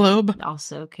Golden Globe?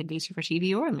 Also could be for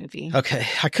TV or a movie. Okay.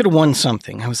 I could have won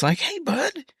something. I was like, hey,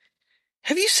 bud,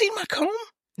 have you seen my comb?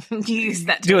 You use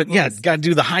that. Do it. Yeah. Got to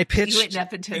do the high pitch. You went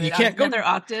up into another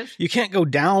octave. You can't go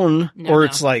down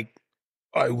it's like,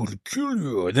 I would kill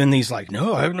you. Then he's like,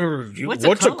 no, I've never.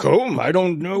 What's a comb? I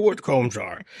don't know what combs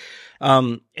are.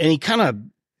 And he kind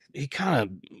of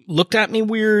looked at me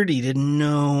weird. He didn't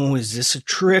know, is this a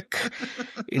trick?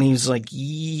 And he was like,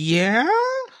 yeah.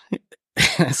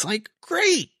 It's like,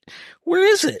 great. Where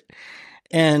is it?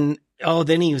 And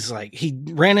then he was like, he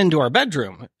ran into our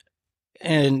bedroom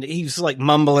and he's like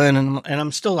mumbling and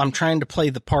I'm trying to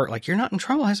play the part. Like, you're not in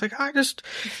trouble. I was like, I just,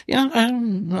 I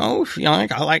don't know.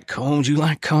 I like combs. You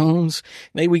like combs.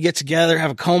 Maybe we get together,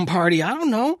 have a comb party. I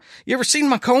don't know. You ever seen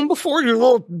my comb before? You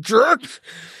little jerk.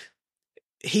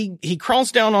 He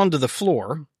crawls down onto the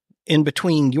floor in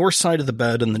between your side of the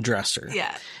bed and the dresser.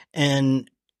 Yeah. And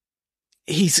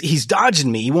he's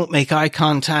dodging me. He won't make eye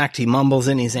contact. He mumbles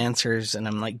in his answers. And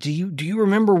I'm like, do you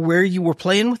remember where you were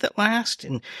playing with it last?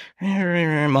 And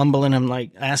mumbling. I'm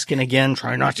like asking again,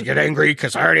 trying not to get angry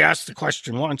because I already asked the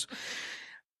question once.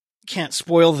 Can't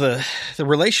spoil the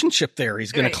relationship there.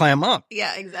 He's going to clam up.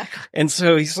 Yeah, exactly. And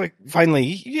so he's like,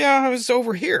 finally, I was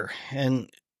over here. And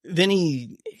then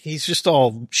he He's just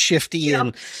all shifty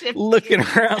and looking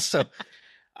around. So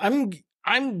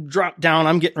I'm dropped down.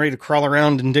 I'm getting ready to crawl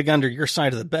around and dig under your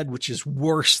side of the bed, which is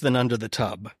worse than under the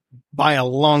tub by a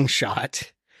long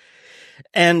shot.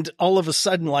 And all of a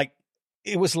sudden, like,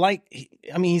 it was like,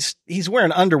 I mean, he's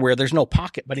wearing underwear. There's no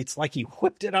pocket, but it's like he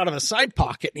whipped it out of a side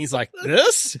pocket. And he's like,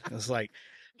 this? I was like,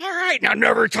 all right, now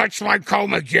never touch my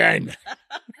comb again.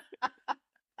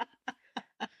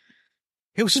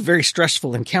 It was a very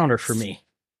stressful encounter for me.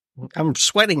 I'm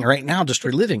sweating right now, just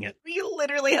reliving it. You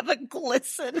literally have a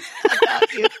glisten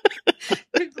about you.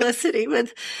 You're glistening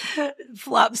with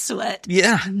flop sweat.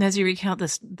 Yeah. And as you recount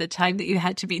the time that you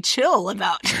had to be chill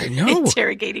about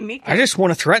interrogating me. I just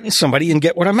want to threaten somebody and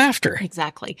get what I'm after.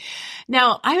 Exactly.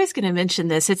 Now, I was going to mention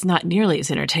this. It's not nearly as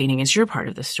entertaining as your part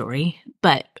of the story,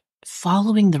 but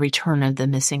following the return of the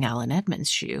missing Alan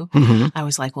Edmonds shoe, I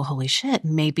was like, well, holy shit,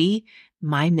 maybe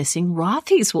my missing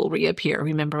Rothy's will reappear.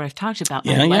 Remember, I've talked about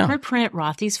my leopard print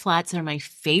Rothy's flats. They're my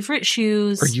favorite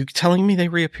shoes. Are you telling me they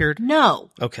reappeared? No.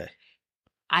 Okay.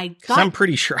 I'm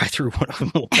pretty sure I threw one of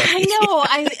them away. I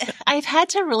know. I've had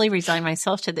to really resign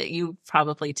myself to that. You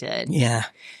probably did. Yeah.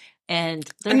 And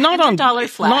they're not $100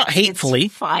 flats. Not hatefully.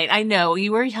 It's fine. I know.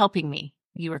 You were helping me.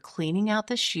 You were cleaning out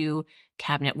the shoe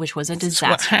cabinet, which was a disaster.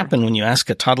 That's what happened when you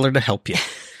ask a toddler to help you.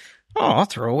 I'll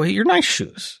throw away your nice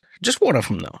shoes. Just one of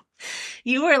them, though.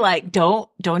 You were like, don't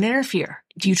interfere.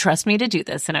 Do you trust me to do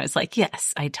this? And I was like,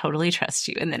 yes, I totally trust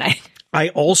you. And then I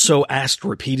also asked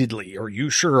repeatedly, are you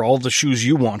sure all the shoes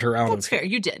you want are out That's fair.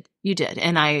 You did.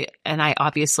 And I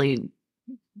obviously,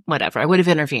 whatever. I would have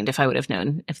intervened if I would have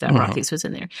known if that Rothy's was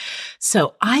in there.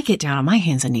 So I get down on my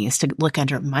hands and knees to look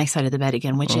under my side of the bed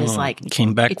again, which is like.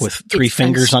 Came back with 3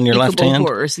 fingers on your left hand?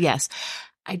 Horrors, yes.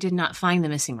 I did not find the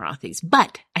missing Rothy's,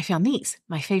 but I found these,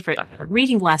 my favorite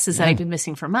reading glasses that I've been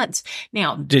missing for months.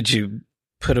 Now, did you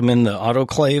put them in the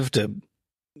autoclave to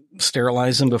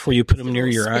sterilize them before you put them near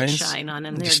your eyes? Shine on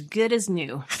them. They're good as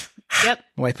new. Yep.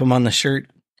 Wipe them on the shirt.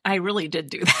 I really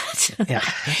did do that. Yeah,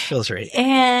 that feels right.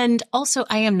 And also,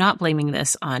 I am not blaming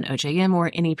this on OJM or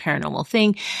any paranormal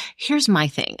thing. Here's my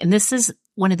thing, and this is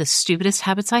one of the stupidest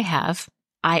habits I have.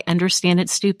 I understand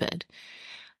it's stupid.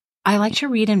 I like to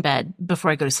read in bed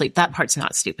before I go to sleep. That part's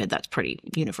not stupid. That's pretty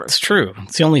universal. It's true.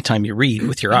 It's the only time you read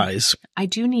with your eyes. I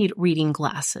do need reading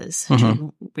glasses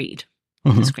to read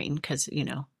the screen because,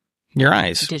 your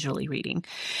eyes. Digitally reading.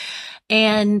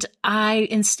 And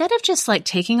instead of just like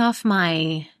taking off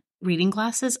my reading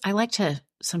glasses, I like to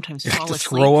sometimes fall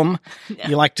asleep. Throw them. Yeah.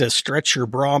 You like to stretch your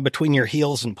bra between your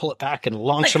heels and pull it back and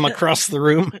launch them across the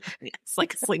room. It's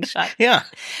like a slingshot. Yeah.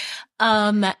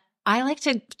 I like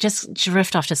to just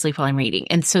drift off to sleep while I'm reading.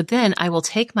 And so then I will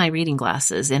take my reading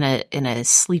glasses in a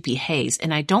sleepy haze,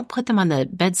 and I don't put them on the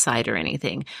bedside or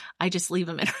anything. I just leave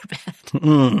them in our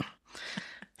bed.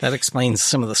 That explains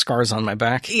some of the scars on my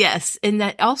back. Yes. And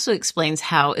that also explains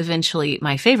how eventually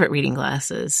my favorite reading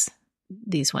glasses,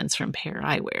 these ones from Pair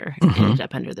Eyewear, ended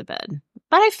up under the bed.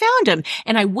 But I found them,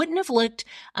 and I wouldn't have looked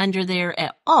under there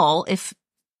at all if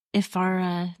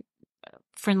our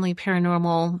friendly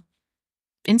paranormal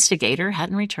instigator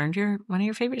hadn't returned one of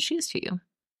your favorite shoes to you.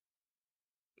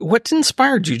 What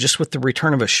inspired you just with the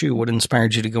return of a shoe? What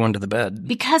inspired you to go into the bed?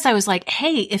 Because I was like,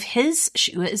 hey, if his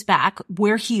shoe is back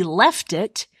where he left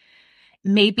it,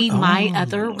 maybe my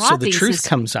other Rothy's. So the truth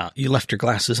comes out. You left your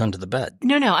glasses under the bed.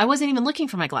 No, I wasn't even looking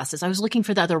for my glasses. I was looking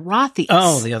for the other Rothy's.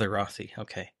 Oh, the other Rothy.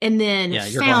 Okay. And then your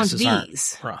found glasses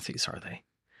these. Aren't Rothy's, are they?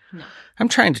 No. I'm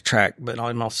trying to track, but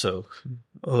I'm also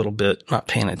a little bit not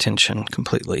paying attention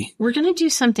completely. We're going to do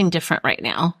something different right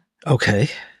now. Okay.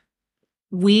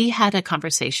 We had a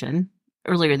conversation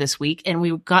earlier this week, and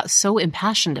we got so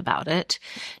impassioned about it.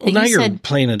 Well, now you're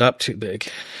playing it up too big.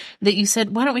 That you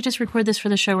said, why don't we just record this for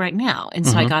the show right now? And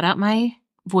so I got out my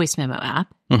voice memo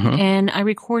app, and I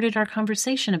recorded our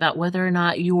conversation about whether or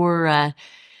not the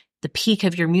peak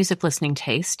of your music listening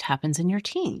taste happens in your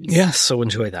teens. Yes, so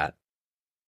enjoy that.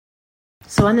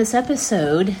 So on this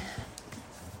episode,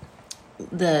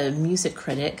 the music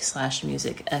critic /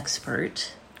 music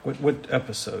expert. What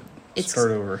episode?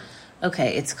 Start over.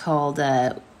 Okay, it's called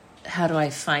How Do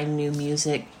I Find New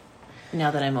Music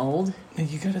Now That I'm Old?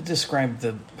 You got to describe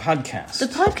the podcast. The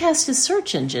podcast is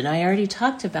Search Engine. I already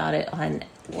talked about it on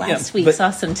last week's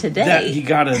Awesome Today. You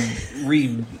got to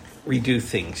redo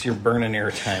things. You're burning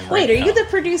airtime. Wait, are you the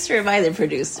producer or am I the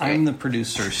producer? I'm the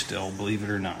producer still, believe it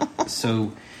or not.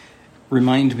 So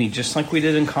remind me, just like we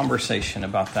did in conversation,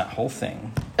 about that whole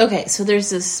thing. Okay, so there's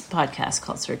this podcast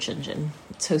called Search Engine.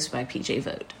 It's hosted by PJ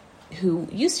Vogt, who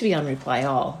used to be on Reply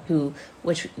All,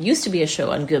 which used to be a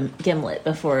show on Gimlet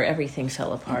before everything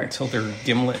fell apart. Until their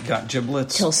Gimlet got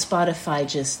giblets. Till Spotify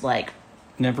just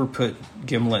Never put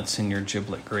gimlets in your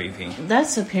giblet gravy.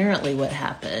 That's apparently what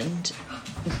happened.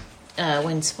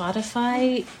 When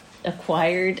Spotify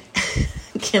acquired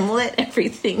Gimlet,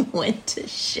 everything went to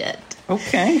shit.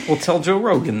 Okay, well, tell Joe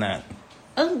Rogan that.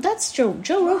 Oh, that's Joe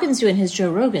Rogan's doing his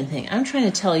Joe Rogan thing. I'm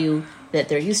trying to tell you that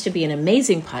there used to be an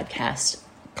amazing podcast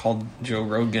called Joe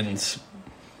Rogan's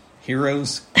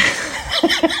Heroes.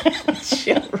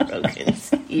 Joe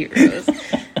Rogan's Heroes.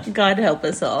 God help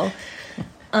us all.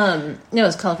 No,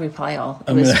 it's called Reply All.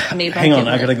 It was made by Hang on,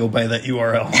 Gimlet. I gotta go buy that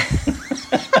URL.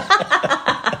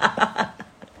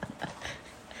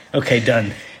 Okay,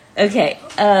 done. Okay.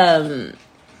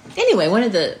 Anyway, one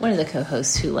of the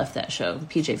co-hosts who left that show,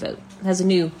 PJ Vogt, has a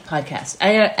new podcast.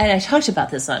 I talked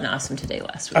about this on Awesome Today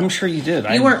last week. I'm sure you did.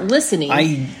 You weren't listening.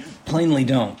 I plainly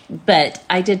don't. But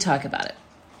I did talk about it.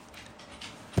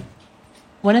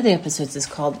 One of the episodes is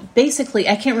called, basically,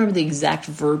 I can't remember the exact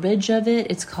verbiage of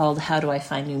it. It's called How Do I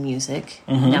Find New Music,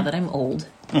 now that I'm old.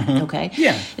 Okay?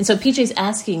 Yeah. And so PJ's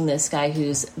asking this guy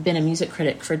who's been a music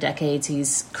critic for decades.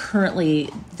 He's currently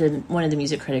one of the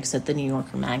music critics at the New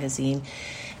Yorker magazine.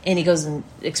 And he goes and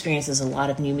experiences a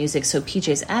lot of new music. So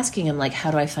PJ's asking him, like,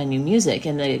 how do I find new music?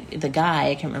 And the guy,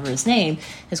 I can't remember his name,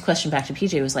 his question back to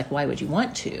PJ was like, why would you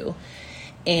want to?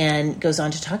 And goes on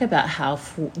to talk about how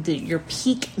your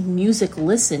peak music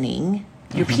listening,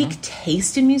 your peak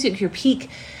taste in music, your peak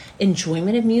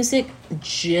enjoyment of music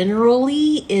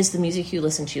generally is the music you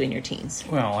listen to in your teens.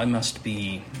 Well, I must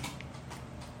be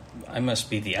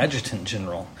the adjutant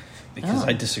general because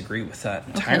I disagree with that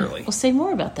entirely. Okay. Well, say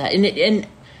more about that. And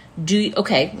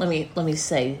let me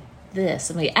say this.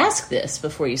 Let me ask this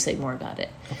before you say more about it.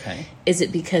 Okay. Is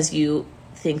it because you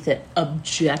think that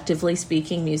objectively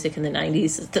speaking, music in the 90s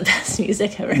is the best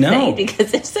music ever made?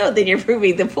 Because if so, then you're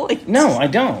proving the point. No, I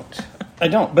don't.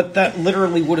 But that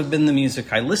literally would have been the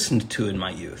music I listened to in my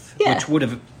youth, which would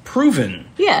have proven,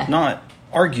 not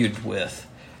argued with,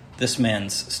 this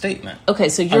man's statement. Okay,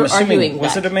 so you're arguing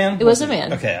was it a man? It was a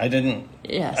man. Okay, I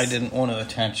didn't want to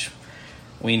attach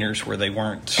wieners where they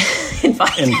weren't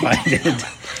invited.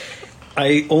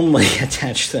 I only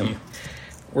attach them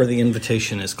where the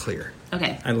invitation is clear.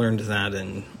 Okay. I learned that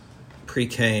in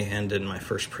pre-K and in my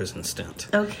first prison stint.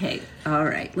 Okay, all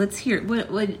right. Let's hear.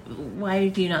 Why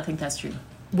do you not think that's true?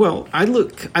 Well, I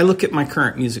look at my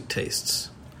current music tastes.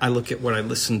 I look at what I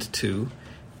listened to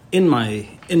in my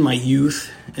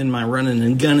youth, in my running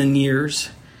and gunning years.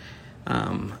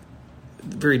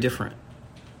 Very different.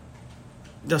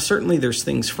 Now, certainly there's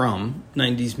things from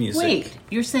 90s music. Wait,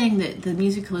 you're saying that the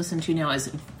music you listen to now is,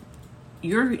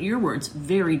 your words,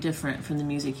 very different from the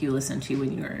music you listened to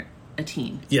when you were a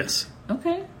teen? Yes.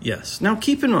 Okay. Yes. Now,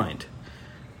 keep in mind,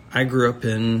 I grew up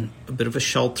in a bit of a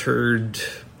sheltered,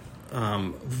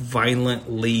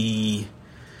 violently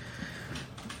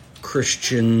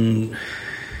Christian.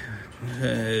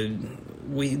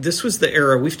 This was the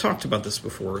era, we've talked about this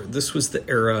before, this was the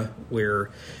era where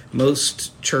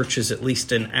most churches, at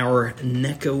least in our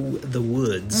neck of the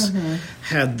woods,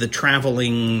 had the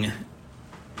traveling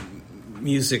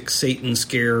music Satan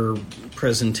scare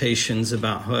presentations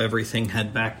about how everything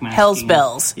had backmasking. Hell's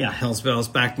bells. Yeah, hell's bells,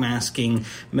 backmasking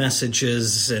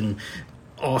messages and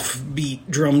offbeat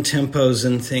drum tempos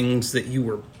and things that you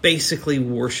were basically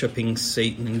worshiping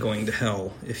Satan and going to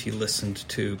hell if you listened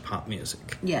to pop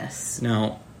music. Yes.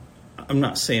 Now, I'm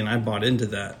not saying I bought into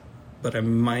that, but I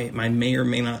may or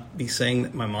may not be saying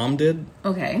that my mom did.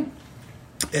 Okay.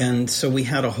 And so we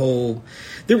had a whole...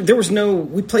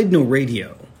 we played no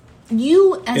radio.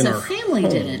 You as a family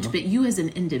didn't, but you as an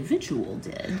individual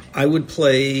did. I would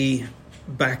play,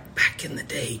 back in the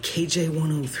day, KJ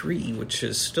 103, which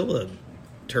is still a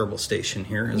terrible station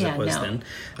here as it was then.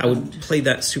 I would play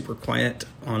that super quiet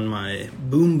on my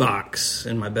boombox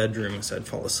in my bedroom as I'd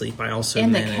fall asleep. I also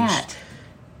managed... the cat.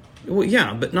 Well,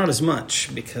 yeah, but not as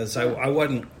much because I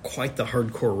wasn't quite the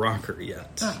hardcore rocker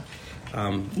yet.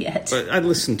 Yet. But I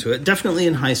listened to it. Definitely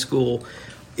in high school,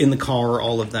 in the car,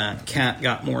 all of that. Cat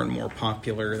got more and more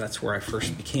popular. That's where I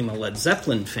first became a Led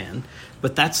Zeppelin fan.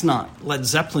 But that's not... Led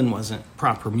Zeppelin wasn't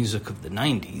proper music of the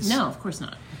 90s. No, of course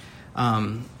not.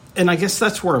 And I guess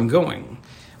that's where I'm going.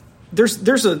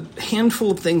 There's a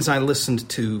handful of things I listened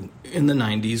to in the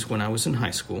 90s when I was in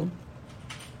high school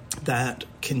that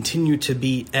continue to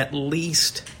be at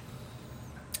least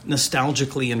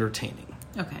nostalgically entertaining.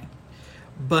 Okay.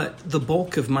 But the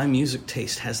bulk of my music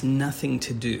taste has nothing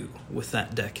to do with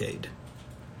that decade.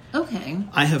 Okay.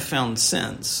 I have found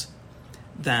since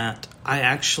that I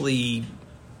actually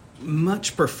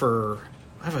much prefer...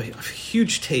 I have a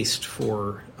huge taste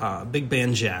for big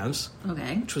band jazz.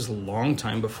 Okay. Which was a long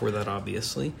time before that,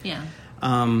 obviously. Yeah.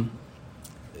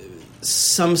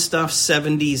 some stuff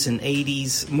 70s and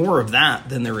 80s, more of that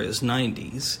than there is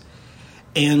 90s.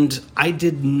 And I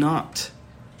did not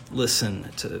listen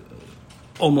to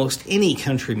almost any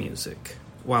country music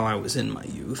while I was in my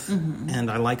youth. Mm-hmm.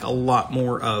 And I like a lot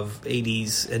more of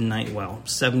 80s and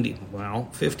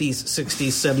 50s, 60s,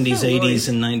 70s, 80s,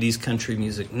 and 90s country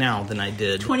music now than I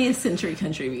did 20th century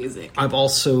country music. I've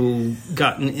also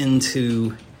gotten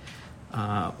into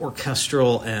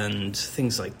orchestral and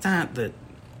things like that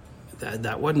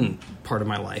wasn't part of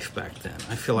my life back then.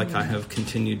 I feel like I have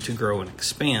continued to grow and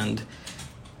expand.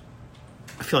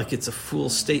 I feel like it's a fool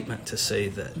statement to say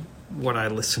that what I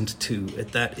listened to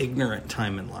at that ignorant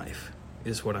time in life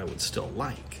is what I would still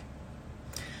like.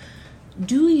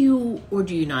 Do you or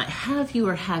do you not, have you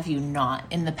or have you not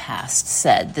in the past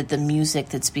said that the music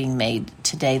that's being made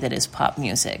today that is pop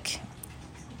music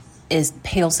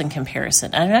pales in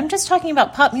comparison? And I'm just talking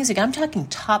about pop music. I'm talking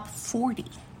top 40.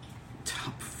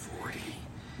 Top 40.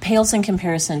 Pales in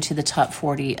comparison to the top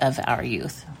 40 of our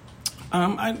youth.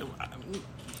 I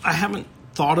haven't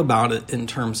thought about it in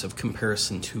terms of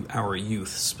comparison to our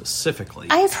youth specifically.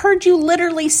 I have heard you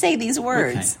literally say these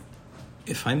words.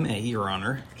 Okay. If I may, Your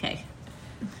Honor. Okay.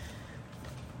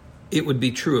 It would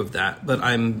be true of that, but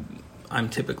I'm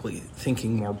typically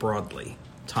thinking more broadly.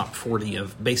 Top 40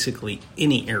 of basically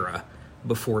any era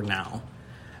before now.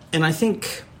 And I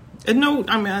think, and no,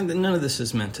 I mean, none of this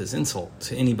is meant as insult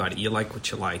to anybody. You like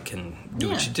what you like and do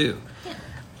what you do. Yeah.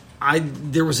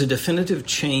 There was a definitive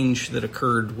change that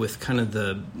occurred with kind of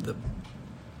the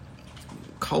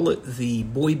call it the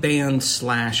boy band /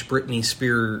 Britney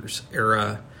Spears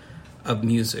era of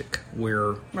music,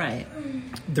 where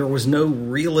there was no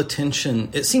real attention.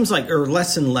 It seems like, or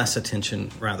less and less attention,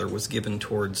 rather, was given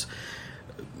towards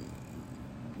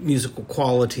musical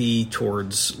quality,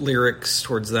 towards lyrics,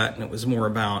 towards that, and it was more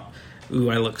about, ooh,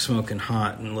 I look smoking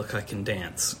hot and look, I can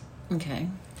dance. Okay.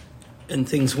 And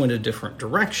things went a different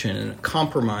direction, and it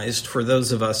compromised for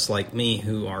those of us like me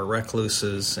who are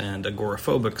recluses and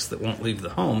agoraphobics that won't leave the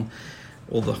home.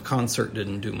 Well, the concert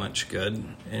didn't do much good,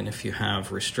 and if you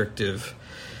have restrictive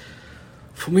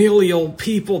familial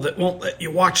people that won't let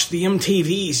you watch the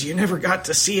MTVs, you never got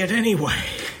to see it anyway.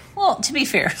 Well, to be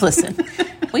fair, listen,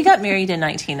 we got married in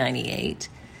 1998.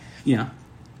 Yeah.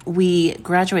 We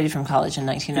graduated from college in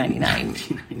 1999.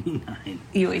 1999.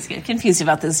 You always get confused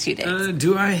about those 2 dates.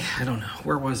 Do I? I don't know.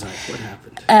 Where was I? What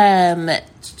happened?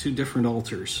 It's 2 different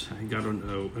altars. I got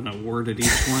an award at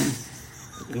each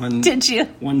one. Did you?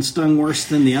 One stung worse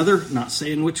than the other. Not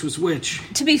saying which was which.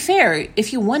 To be fair,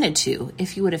 if you wanted to,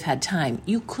 if you would have had time,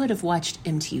 you could have watched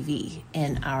MTV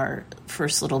in our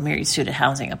first little married student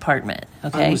housing apartment.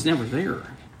 Okay, I was never there.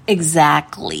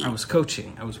 Exactly. I was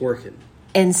coaching. I was working.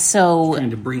 And so...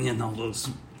 trying to bring in all those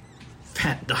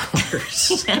fat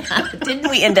dollars. Didn't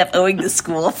we end up owing the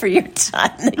school for your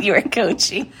time that you were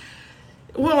coaching?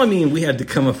 Well, I mean, we had to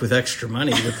come up with extra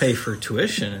money to pay for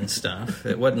tuition and stuff.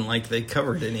 It wasn't like they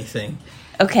covered anything.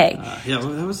 Okay. Yeah, well,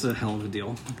 that was a hell of a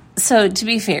deal. So, to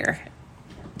be fair,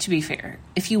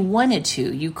 if you wanted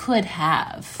to, you could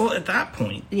have. Well, at that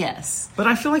point. Yes. But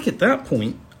I feel like at that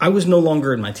point, I was no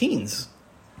longer in my teens.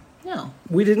 No.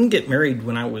 We didn't get married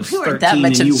when I was 13 that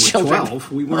much and you of were children.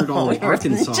 12. We weren't all in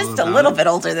Arkansas. Just a little bit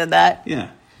older than that. Yeah.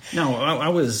 No, I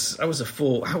was what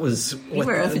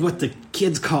the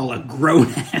kids call a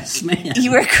grown-ass man.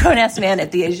 You were a grown-ass man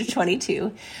at the age of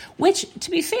 22, which,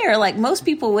 to be fair, like most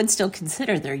people would still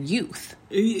consider their youth.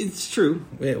 It's true.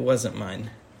 It wasn't mine.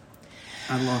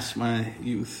 I lost my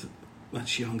youth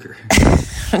much younger.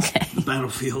 Okay. The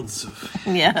battlefields of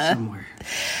somewhere.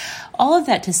 All of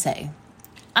that to say,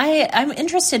 I'm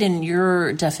interested in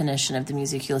your definition of the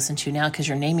music you listen to now because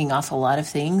you're naming off a lot of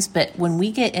things. But when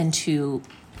we get into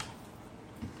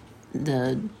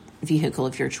the vehicle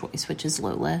of your choice, which is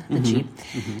Lola, the Jeep,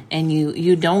 and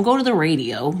you don't go to the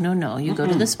radio. No, you go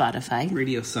to the Spotify.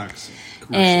 Radio sucks.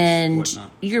 And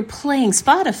you're playing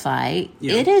Spotify.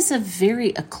 Yeah. It is a very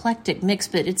eclectic mix,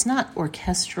 but it's not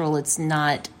orchestral. It's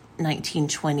not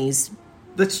 1920s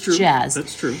That's true. Jazz.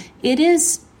 That's true. It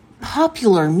is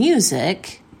popular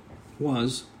music.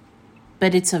 Was.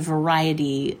 But it's a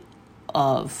variety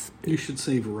of... You should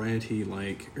say variety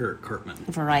like Eric Cartman.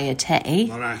 Variety.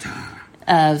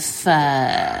 Of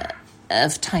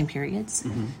time periods.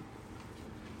 Mm-hmm.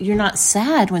 You're not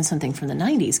sad when something from the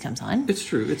 90s comes on. It's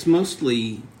true. It's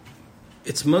mostly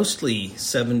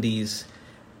 70s.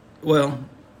 Well,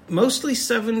 mostly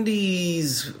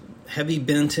 70s, heavy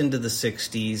bent into the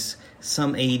 60s,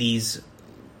 some 80s,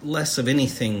 less of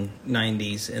anything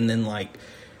 90s, and then like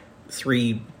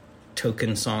 3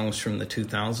 token songs from the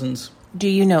 2000s. Do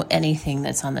you know anything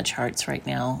that's on the charts right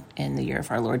now in the year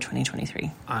of our Lord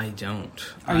 2023? I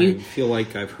don't. I feel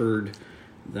like I've heard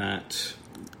that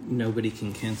nobody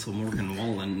can cancel Morgan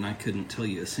Wallen, and I couldn't tell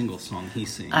you a single song he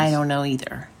sings. I don't know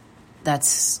either.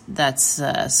 That's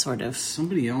sort of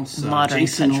somebody else. Modern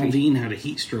Jason country. Aldean had a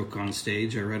heat stroke on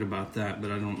stage. I read about that,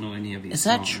 but I don't know any of these. Is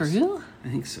songs. that true? I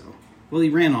think so. Well, he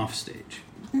ran off stage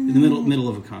in the middle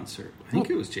of a concert. I think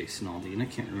it was Jason Aldean. I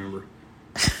can't remember.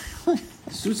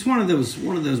 So it's one of those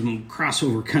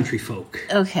crossover country folk.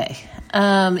 Okay.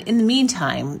 In the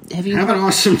meantime, have you have an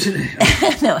awesome today?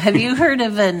 No, have you heard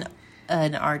of an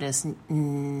artist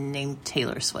named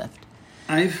Taylor Swift?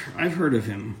 I've heard of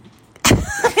him.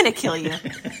 I'm gonna kill you.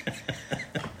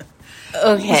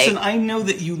 Okay. Listen, I know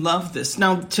that you love this.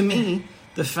 Now, to me,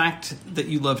 the fact that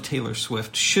you love Taylor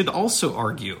Swift should also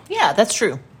argue. Yeah, that's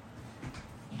true.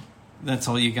 That's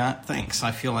all you got? Thanks.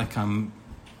 I feel like I'm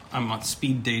on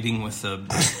speed dating with a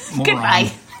moron.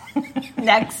 Goodbye.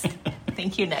 Next.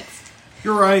 Thank you. Next.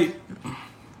 You're right.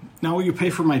 Now will you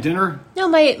pay for my dinner? No,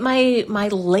 my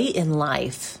late in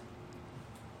life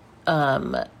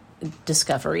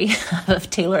discovery of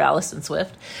Taylor Allison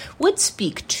Swift would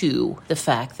speak to the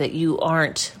fact that you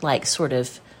aren't like sort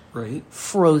of right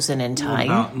frozen in time.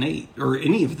 What about Nate or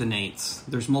any of the Nates?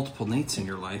 There's multiple Nates in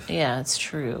your life. Yeah, it's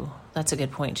true. That's a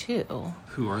good point too.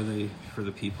 Who are they for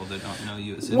the people that don't know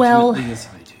you as intimately as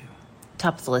I do?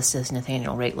 Top of the list is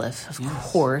Nathaniel Rateliff, of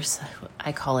course.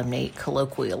 I call him Nate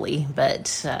colloquially,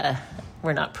 but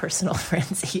we're not personal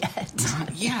friends yet.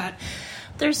 Not yet.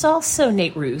 There's also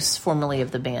Nate Roos, formerly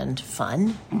of the band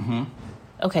Fun. Mm-hmm.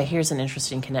 Okay, here's an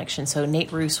interesting connection. So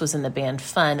Nate Roos was in the band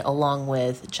Fun along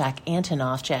with Jack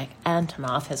Antonoff. Jack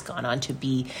Antonoff has gone on to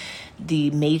be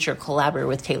the major collaborator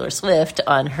with Taylor Swift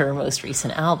on her most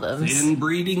recent albums.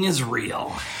 Inbreeding is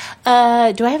real. Do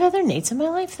I have other Nates in my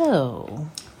life, though?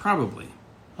 Probably.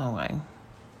 Oh, okay.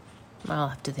 I'll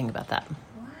have to think about that.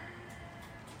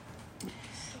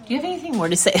 Do you have anything more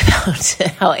to say about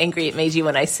how angry it made you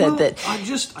when I said that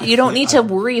you don't need to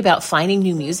worry about finding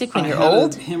new music when you're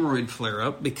old? I had a hemorrhoid flare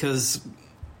up because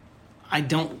I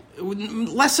don't.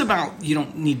 Less about you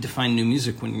don't need to find new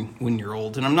music when you're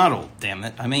old, and I'm not old. Damn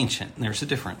it, I'm ancient. And there's a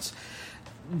difference.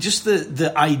 Just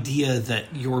the idea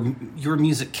that your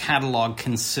music catalog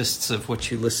consists of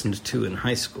what you listened to in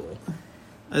high school.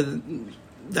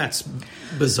 That's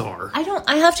bizarre.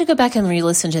 I have to go back and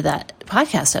re-listen to that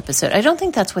podcast episode. I don't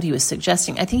think that's what he was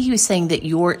suggesting. I think he was saying that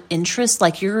your interest,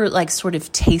 like your like sort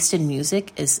of taste in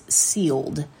music, is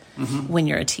sealed when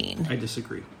you're a teen. I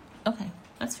disagree. Okay,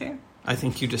 that's fair. I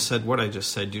think you just said what I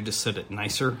just said. You just said it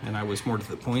nicer, and I was more to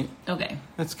the point. Okay.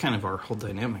 That's kind of our whole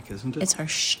dynamic, isn't it? It's our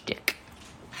shtick.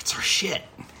 That's our shit.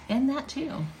 And that,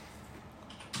 too.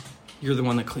 You're the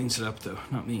one that cleans it up, though,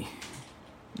 not me.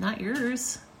 Not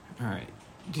yours. All right.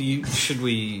 Should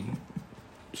we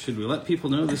let people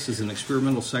know this is an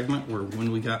experimental segment where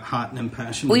when we got hot and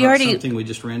impassioned about something we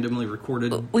just randomly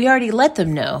recorded? We already let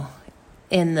them know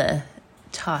in the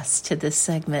toss to this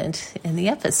segment in the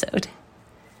episode.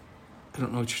 I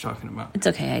don't know what you're talking about. It's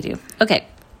okay, I do. Okay.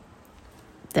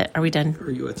 Are we done?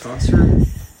 Are you a tosser?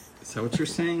 Is that what you're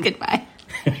saying? Goodbye.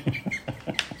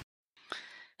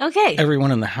 Okay.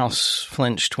 Everyone in the house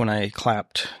flinched when I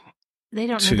clapped. They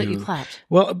don't know that you clapped.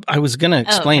 Well, I was going to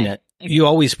explain it. Okay. You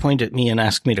always point at me and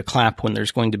ask me to clap when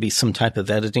there's going to be some type of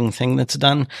editing thing that's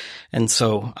done. And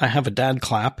so I have a dad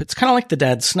clap. It's kind of like the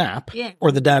dad snap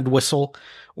or the dad whistle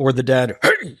or the dad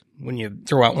when you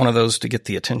throw out one of those to get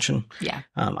the attention. Yeah.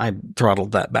 I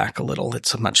throttled that back a little.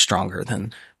 It's much stronger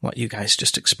than what you guys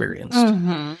just experienced.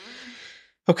 Mm-hmm.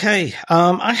 Okay.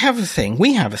 I have a thing.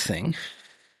 We have a thing.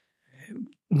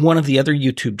 One of the other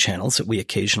YouTube channels that we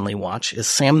occasionally watch is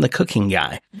Sam the Cooking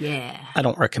Guy. Yeah. I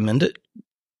don't recommend it.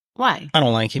 Why? I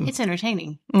don't like him. It's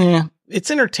entertaining. Yeah.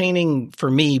 It's entertaining for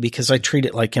me because I treat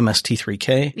it like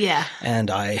MST3K. Yeah.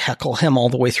 And I heckle him all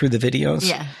the way through the videos.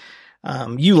 Yeah.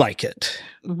 You like it.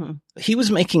 Mm-hmm. He was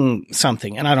making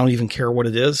something, and I don't even care what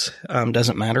it is.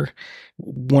 Doesn't matter.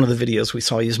 One of the videos we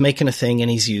saw, he was making a thing, and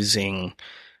he's using,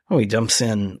 he dumps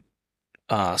in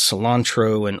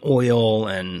cilantro and oil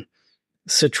and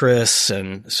citrus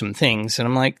and some things. And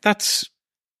I'm like,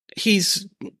 he's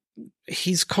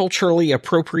culturally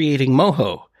appropriating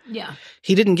mojo. Yeah.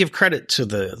 He didn't give credit to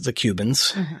the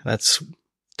Cubans. Mm-hmm. That's,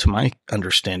 to my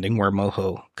understanding, where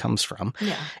mojo comes from.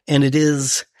 Yeah. And it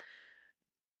is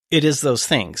those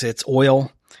things. It's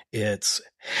oil. It's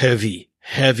heavy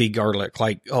garlic,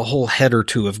 like a whole head or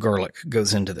two of garlic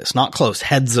goes into this. Not close.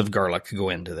 Heads of garlic go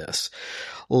into this.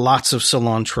 Lots of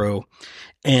cilantro.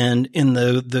 And in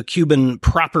the Cuban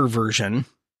proper version,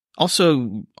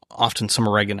 also often some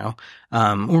oregano,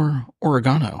 or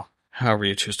oregano, however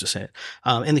you choose to say it.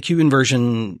 In the Cuban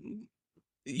version,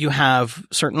 you have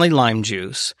certainly lime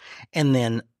juice and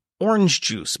then orange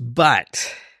juice,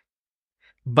 but,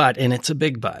 and it's a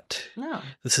big but. No.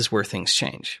 This is where things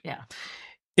change. Yeah.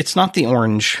 It's not the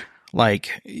orange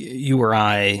like you or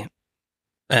I,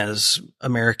 as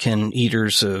American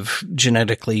eaters of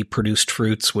genetically produced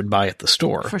fruits, would buy at the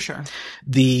store. For sure.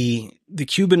 The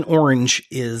Cuban orange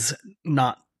is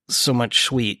not so much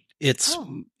sweet.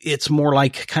 It's more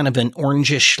like kind of an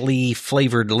orangishly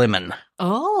flavored lemon.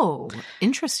 Oh,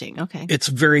 interesting. Okay. It's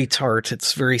very tart.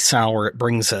 It's very sour. It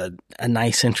brings a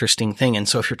nice, interesting thing. And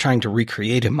so if you're trying to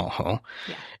recreate a mojo,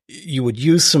 you would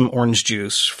use some orange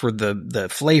juice for the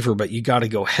flavor, but you got to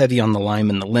go heavy on the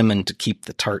lime and the lemon to keep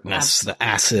the tartness, the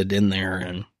acid in there.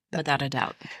 And without a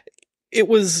doubt. It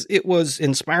was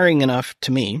inspiring enough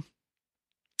to me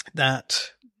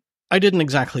that I didn't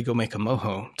exactly go make a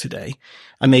mojo today.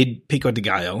 I made pico de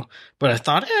gallo, but I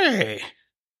thought, hey,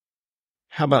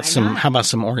 how about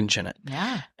some orange in it?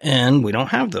 Yeah. And we don't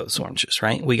have those oranges,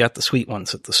 right? We got the sweet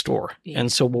ones at the store. Yeah.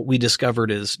 And so what we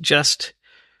discovered is just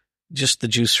the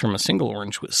juice from a single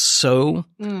orange was so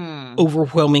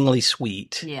overwhelmingly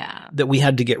sweet that we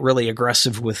had to get really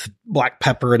aggressive with black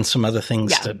pepper and some other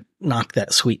things to knock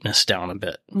that sweetness down a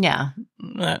bit. Yeah.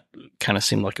 That kind of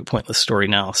seemed like a pointless story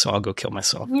now, so I'll go kill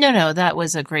myself. No, that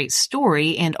was a great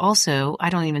story. And also, I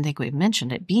don't even think we've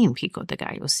mentioned it being Pico de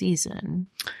Gallo season.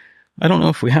 I don't know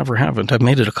if we have or haven't. I've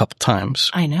made it a couple times.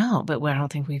 I know, but I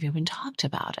don't think we've even talked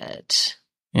about it.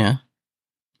 Yeah.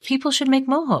 People should make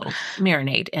mojo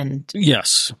marinade and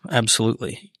yes,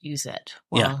 absolutely use it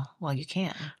while you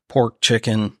can. Pork,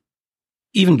 chicken,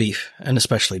 even beef, and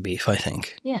especially beef, I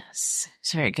think. Yes,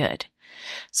 it's very good.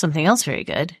 Something else very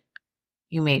good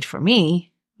you made for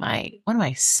me, one of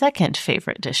my second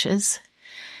favorite dishes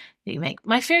that you make.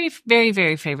 My very, very,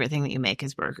 very favorite thing that you make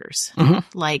is burgers.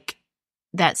 Mm-hmm. Like,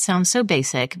 that sounds so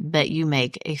basic, but you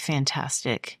make a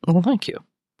fantastic well, thank you.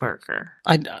 burger.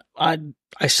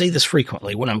 I say this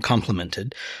frequently when I'm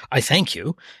complimented. I thank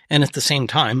you. And at the same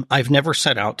time, I've never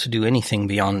set out to do anything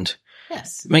beyond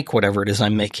make whatever it is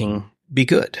I'm making be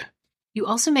good. You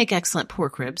also make excellent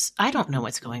pork ribs. I don't know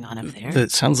what's going on up there.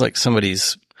 It sounds like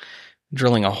somebody's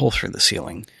drilling a hole through the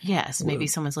ceiling. Yes, maybe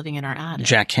someone's living in our attic.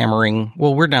 Jackhammering.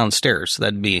 Well, we're downstairs, so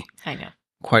that'd be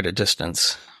quite a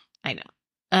distance. I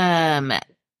know.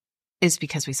 It's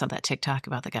because we saw that TikTok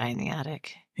about the guy in the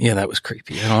attic. Yeah, that was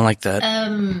creepy. I don't like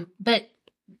that. But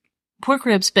pork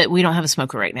ribs, but we don't have a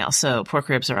smoker right now, so pork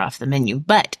ribs are off the menu.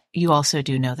 But you also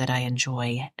do know that I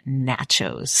enjoy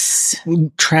nachos.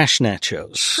 Trash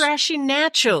nachos. Trashy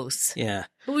nachos. Yeah.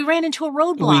 But we ran into a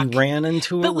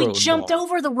roadblock. But we jumped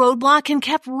over the roadblock and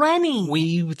kept running.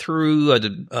 We threw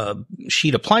a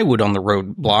sheet of plywood on the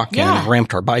roadblock and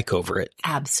ramped our bike over it.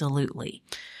 Absolutely.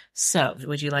 So,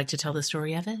 would you like to tell the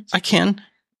story of it? I can.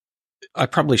 I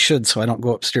probably should, so I don't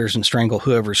go upstairs and strangle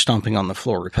whoever's stomping on the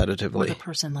floor repetitively. Or the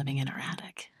person living in our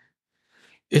attic.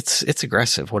 It's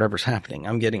aggressive, whatever's happening.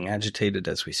 I'm getting agitated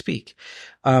as we speak.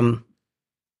 The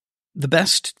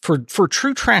best, for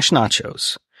true trash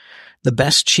nachos, the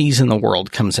best cheese in the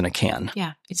world comes in a can.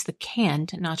 Yeah, it's the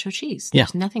canned nacho cheese. Yeah.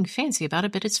 There's nothing fancy about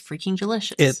it, but it's freaking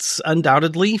delicious. It's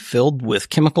undoubtedly filled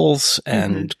with chemicals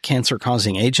and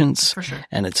cancer-causing agents. For sure.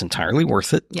 And it's entirely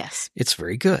worth it. Yes. It's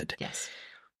very good. Yes.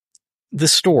 The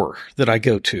store that I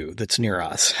go to that's near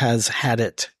us has had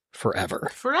it forever.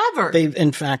 Forever. They've,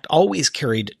 in fact, always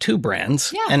carried two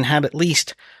brands and had at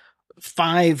least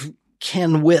 5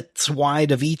 can widths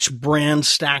wide of each brand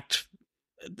stacked.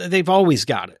 They've always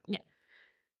got it. Yeah.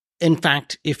 In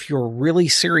fact, if you're really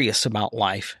serious about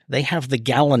life, they have the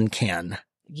gallon can.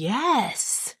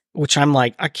 Yes. Which I'm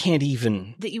like, I can't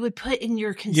even. That you would put in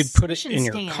your concession You'd put it in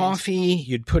stand. your coffee.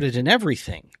 You'd put it in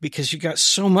everything because you got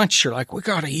so much. You're like, we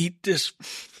got to eat this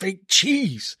fake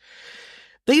cheese.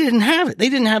 They didn't have it. They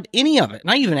didn't have any of it. And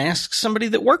I even asked somebody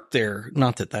that worked there.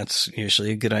 Not that that's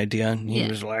usually a good idea. And he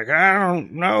was like, I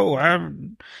don't know. I've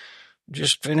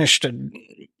just finished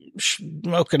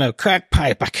smoking a crack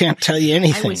pipe. I can't tell you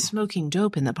anything. I was smoking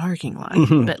dope in the parking lot,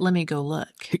 but let me go look.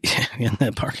 In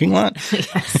the parking lot?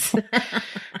 Yes.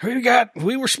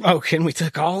 We were smoking. We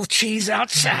took all the cheese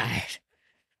outside.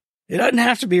 It doesn't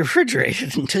have to be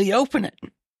refrigerated until you open it.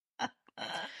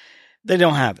 They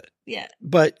don't have it. Yeah.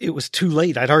 But it was too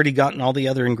late. I'd already gotten all the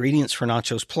other ingredients for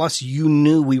nachos. Plus, you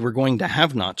knew we were going to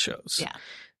have nachos. Yeah.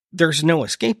 There's no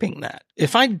escaping that.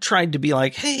 If I'd tried to be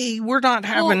like, hey, we're not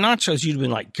having nachos, you'd have been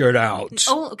like, get out.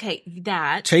 Oh, okay.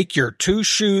 That. Take your 2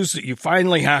 shoes that you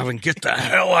finally have and get the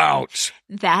hell out.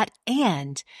 That,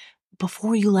 and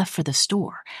before you left for the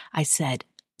store, I said,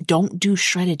 don't do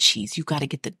shredded cheese. You got to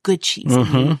get the good cheese.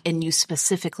 Mm-hmm. And you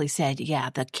specifically said,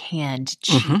 the canned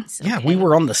cheese. Mm-hmm. Okay. Yeah, we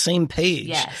were on the same page.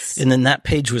 Yes. And then that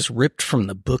page was ripped from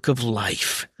the book of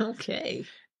life. Okay.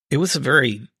 It was a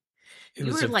very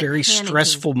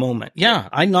stressful moment. Yeah,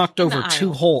 I knocked over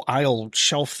 2 whole aisle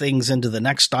shelf things into the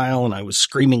next aisle, and I was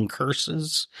screaming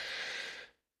curses.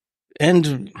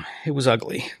 And it was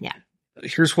ugly. Yeah.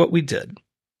 Here's what we did.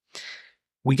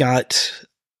 We got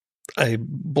a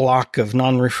block of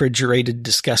non-refrigerated,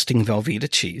 disgusting Velveeta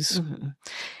cheese. Mm-hmm.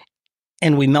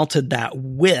 And we melted that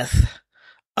with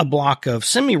a block of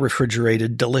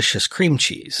semi-refrigerated, delicious cream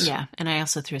cheese. Yeah. And I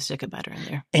also threw a stick of butter in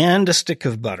there. And a stick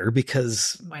of butter,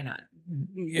 because why not?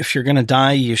 If you're going to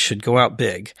die, you should go out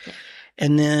big. Yeah.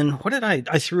 And then what did I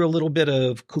threw a little bit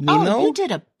of cumino. Oh, you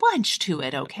did a bunch to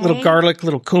it, okay? Little garlic,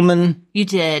 little cumin. You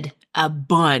did a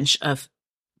bunch of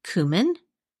cumin.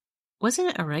 Wasn't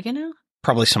it oregano?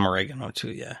 Probably some oregano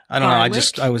too, yeah. I don't know.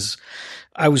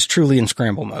 I was truly in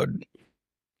scramble mode.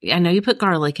 I know you put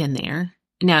garlic in there.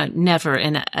 Now, never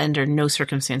and under no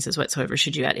circumstances whatsoever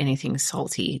should you add anything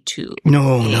salty to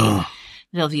no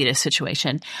Velveeta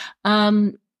situation.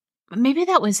 Maybe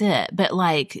that was it, but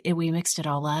we mixed it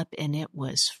all up and it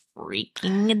was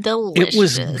freaking delicious. It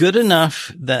was good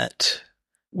enough that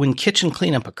when kitchen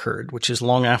cleanup occurred, which is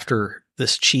long after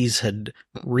this cheese had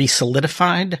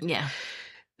re-solidified. Yeah.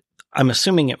 I'm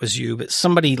assuming it was you, but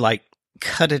somebody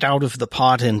cut it out of the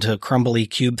pot into crumbly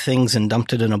cube things and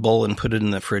dumped it in a bowl and put it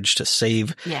in the fridge to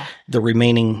save the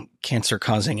remaining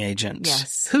cancer-causing agents.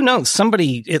 Yes. Who knows?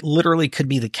 It literally could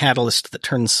be the catalyst that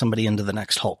turns somebody into the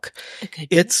next Hulk. It could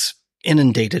be. It's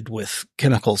inundated with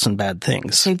chemicals and bad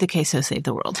things. Save the queso, save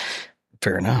the world.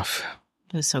 Fair enough.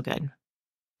 It was so good.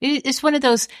 It's one of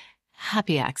those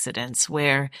happy accidents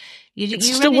where it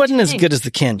still wasn't as good as the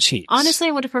canned cheese. Honestly,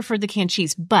 I would have preferred the canned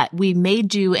cheese, but we made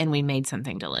do and we made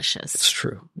something delicious. It's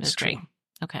true. It's great.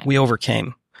 Okay. We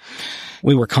overcame.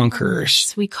 We were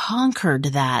conquerors. We conquered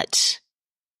that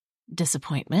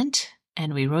disappointment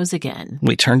and we rose again.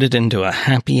 We turned it into a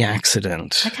happy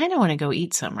accident. I kind of want to go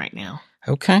eat some right now.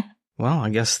 Okay. Well, I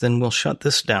guess then we'll shut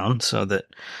this down so that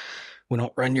we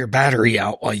don't run your battery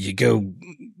out while you go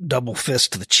double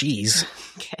fist the cheese.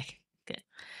 Okay.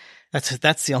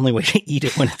 That's the only way to eat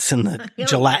it when it's in the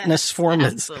gelatinous form.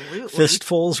 Absolutely. It's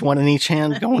fistfuls, one in each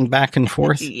hand, going back and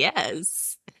forth.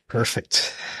 Yes.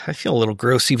 Perfect. I feel a little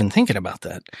gross even thinking about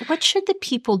that. What should the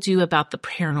people do about the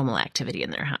paranormal activity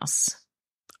in their house?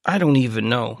 I don't even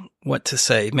know what to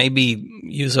say. Maybe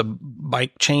use a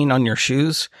bike chain on your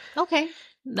shoes. Okay.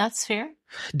 That's fair.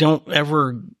 Don't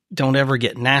ever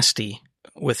get nasty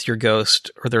with your ghost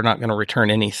or they're not going to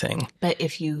return anything. But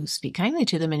if you speak kindly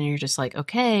to them and you're just like,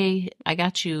 okay, I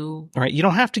got you. All right. You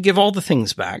don't have to give all the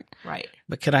things back. Right.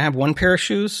 But could I have one pair of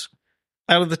shoes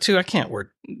out of the 2? I can't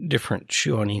wear different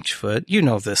shoe on each foot. You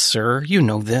know this, sir. You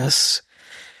know this.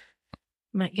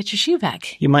 You might get your shoe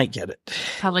back. You might get it.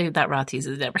 Probably that Rothy's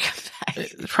has never come back.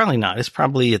 Probably not. It's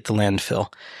probably at the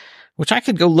landfill, which I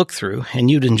could go look through and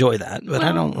you'd enjoy that, but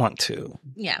I don't want to.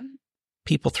 Yeah.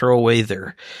 People throw away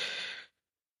their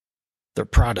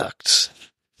products.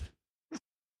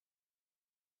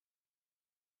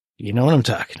 You know what I'm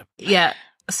talking about. Yeah.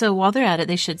 So while they're at it,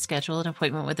 they should schedule an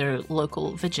appointment with their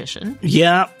local physician.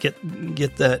 Yeah. Get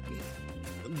the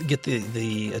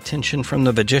attention from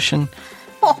the physician.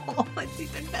 Oh, that's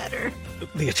even better.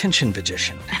 The attention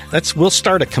physician. We'll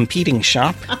start a competing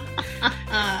shop.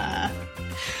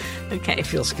 Okay. It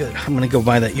feels good. I'm going to go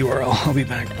buy that URL. I'll be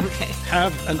back. Okay.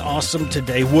 Have an awesome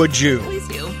today, would you? Please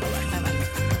do. Bye-bye.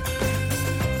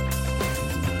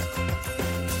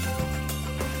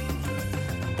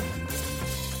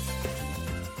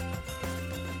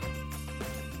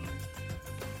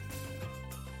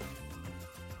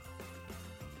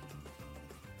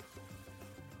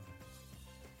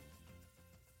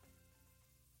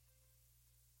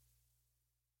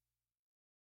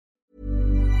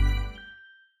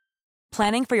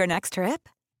 Planning for your next trip?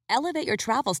 Elevate your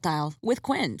travel style with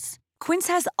Quince. Quince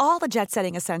has all the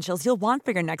jet-setting essentials you'll want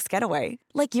for your next getaway,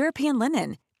 like European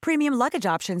linen, premium luggage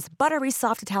options, buttery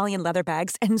soft Italian leather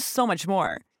bags, and so much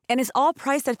more. And is all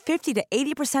priced at 50 to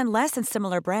 80% less than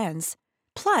similar brands.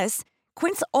 Plus,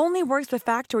 Quince only works with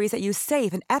factories that use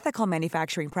safe and ethical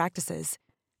manufacturing practices.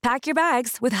 Pack your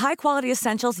bags with high-quality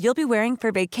essentials you'll be wearing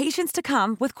for vacations to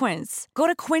come with Quince. Go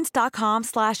to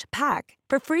quince.com/pack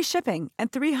for free shipping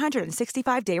and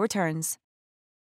 365-day returns.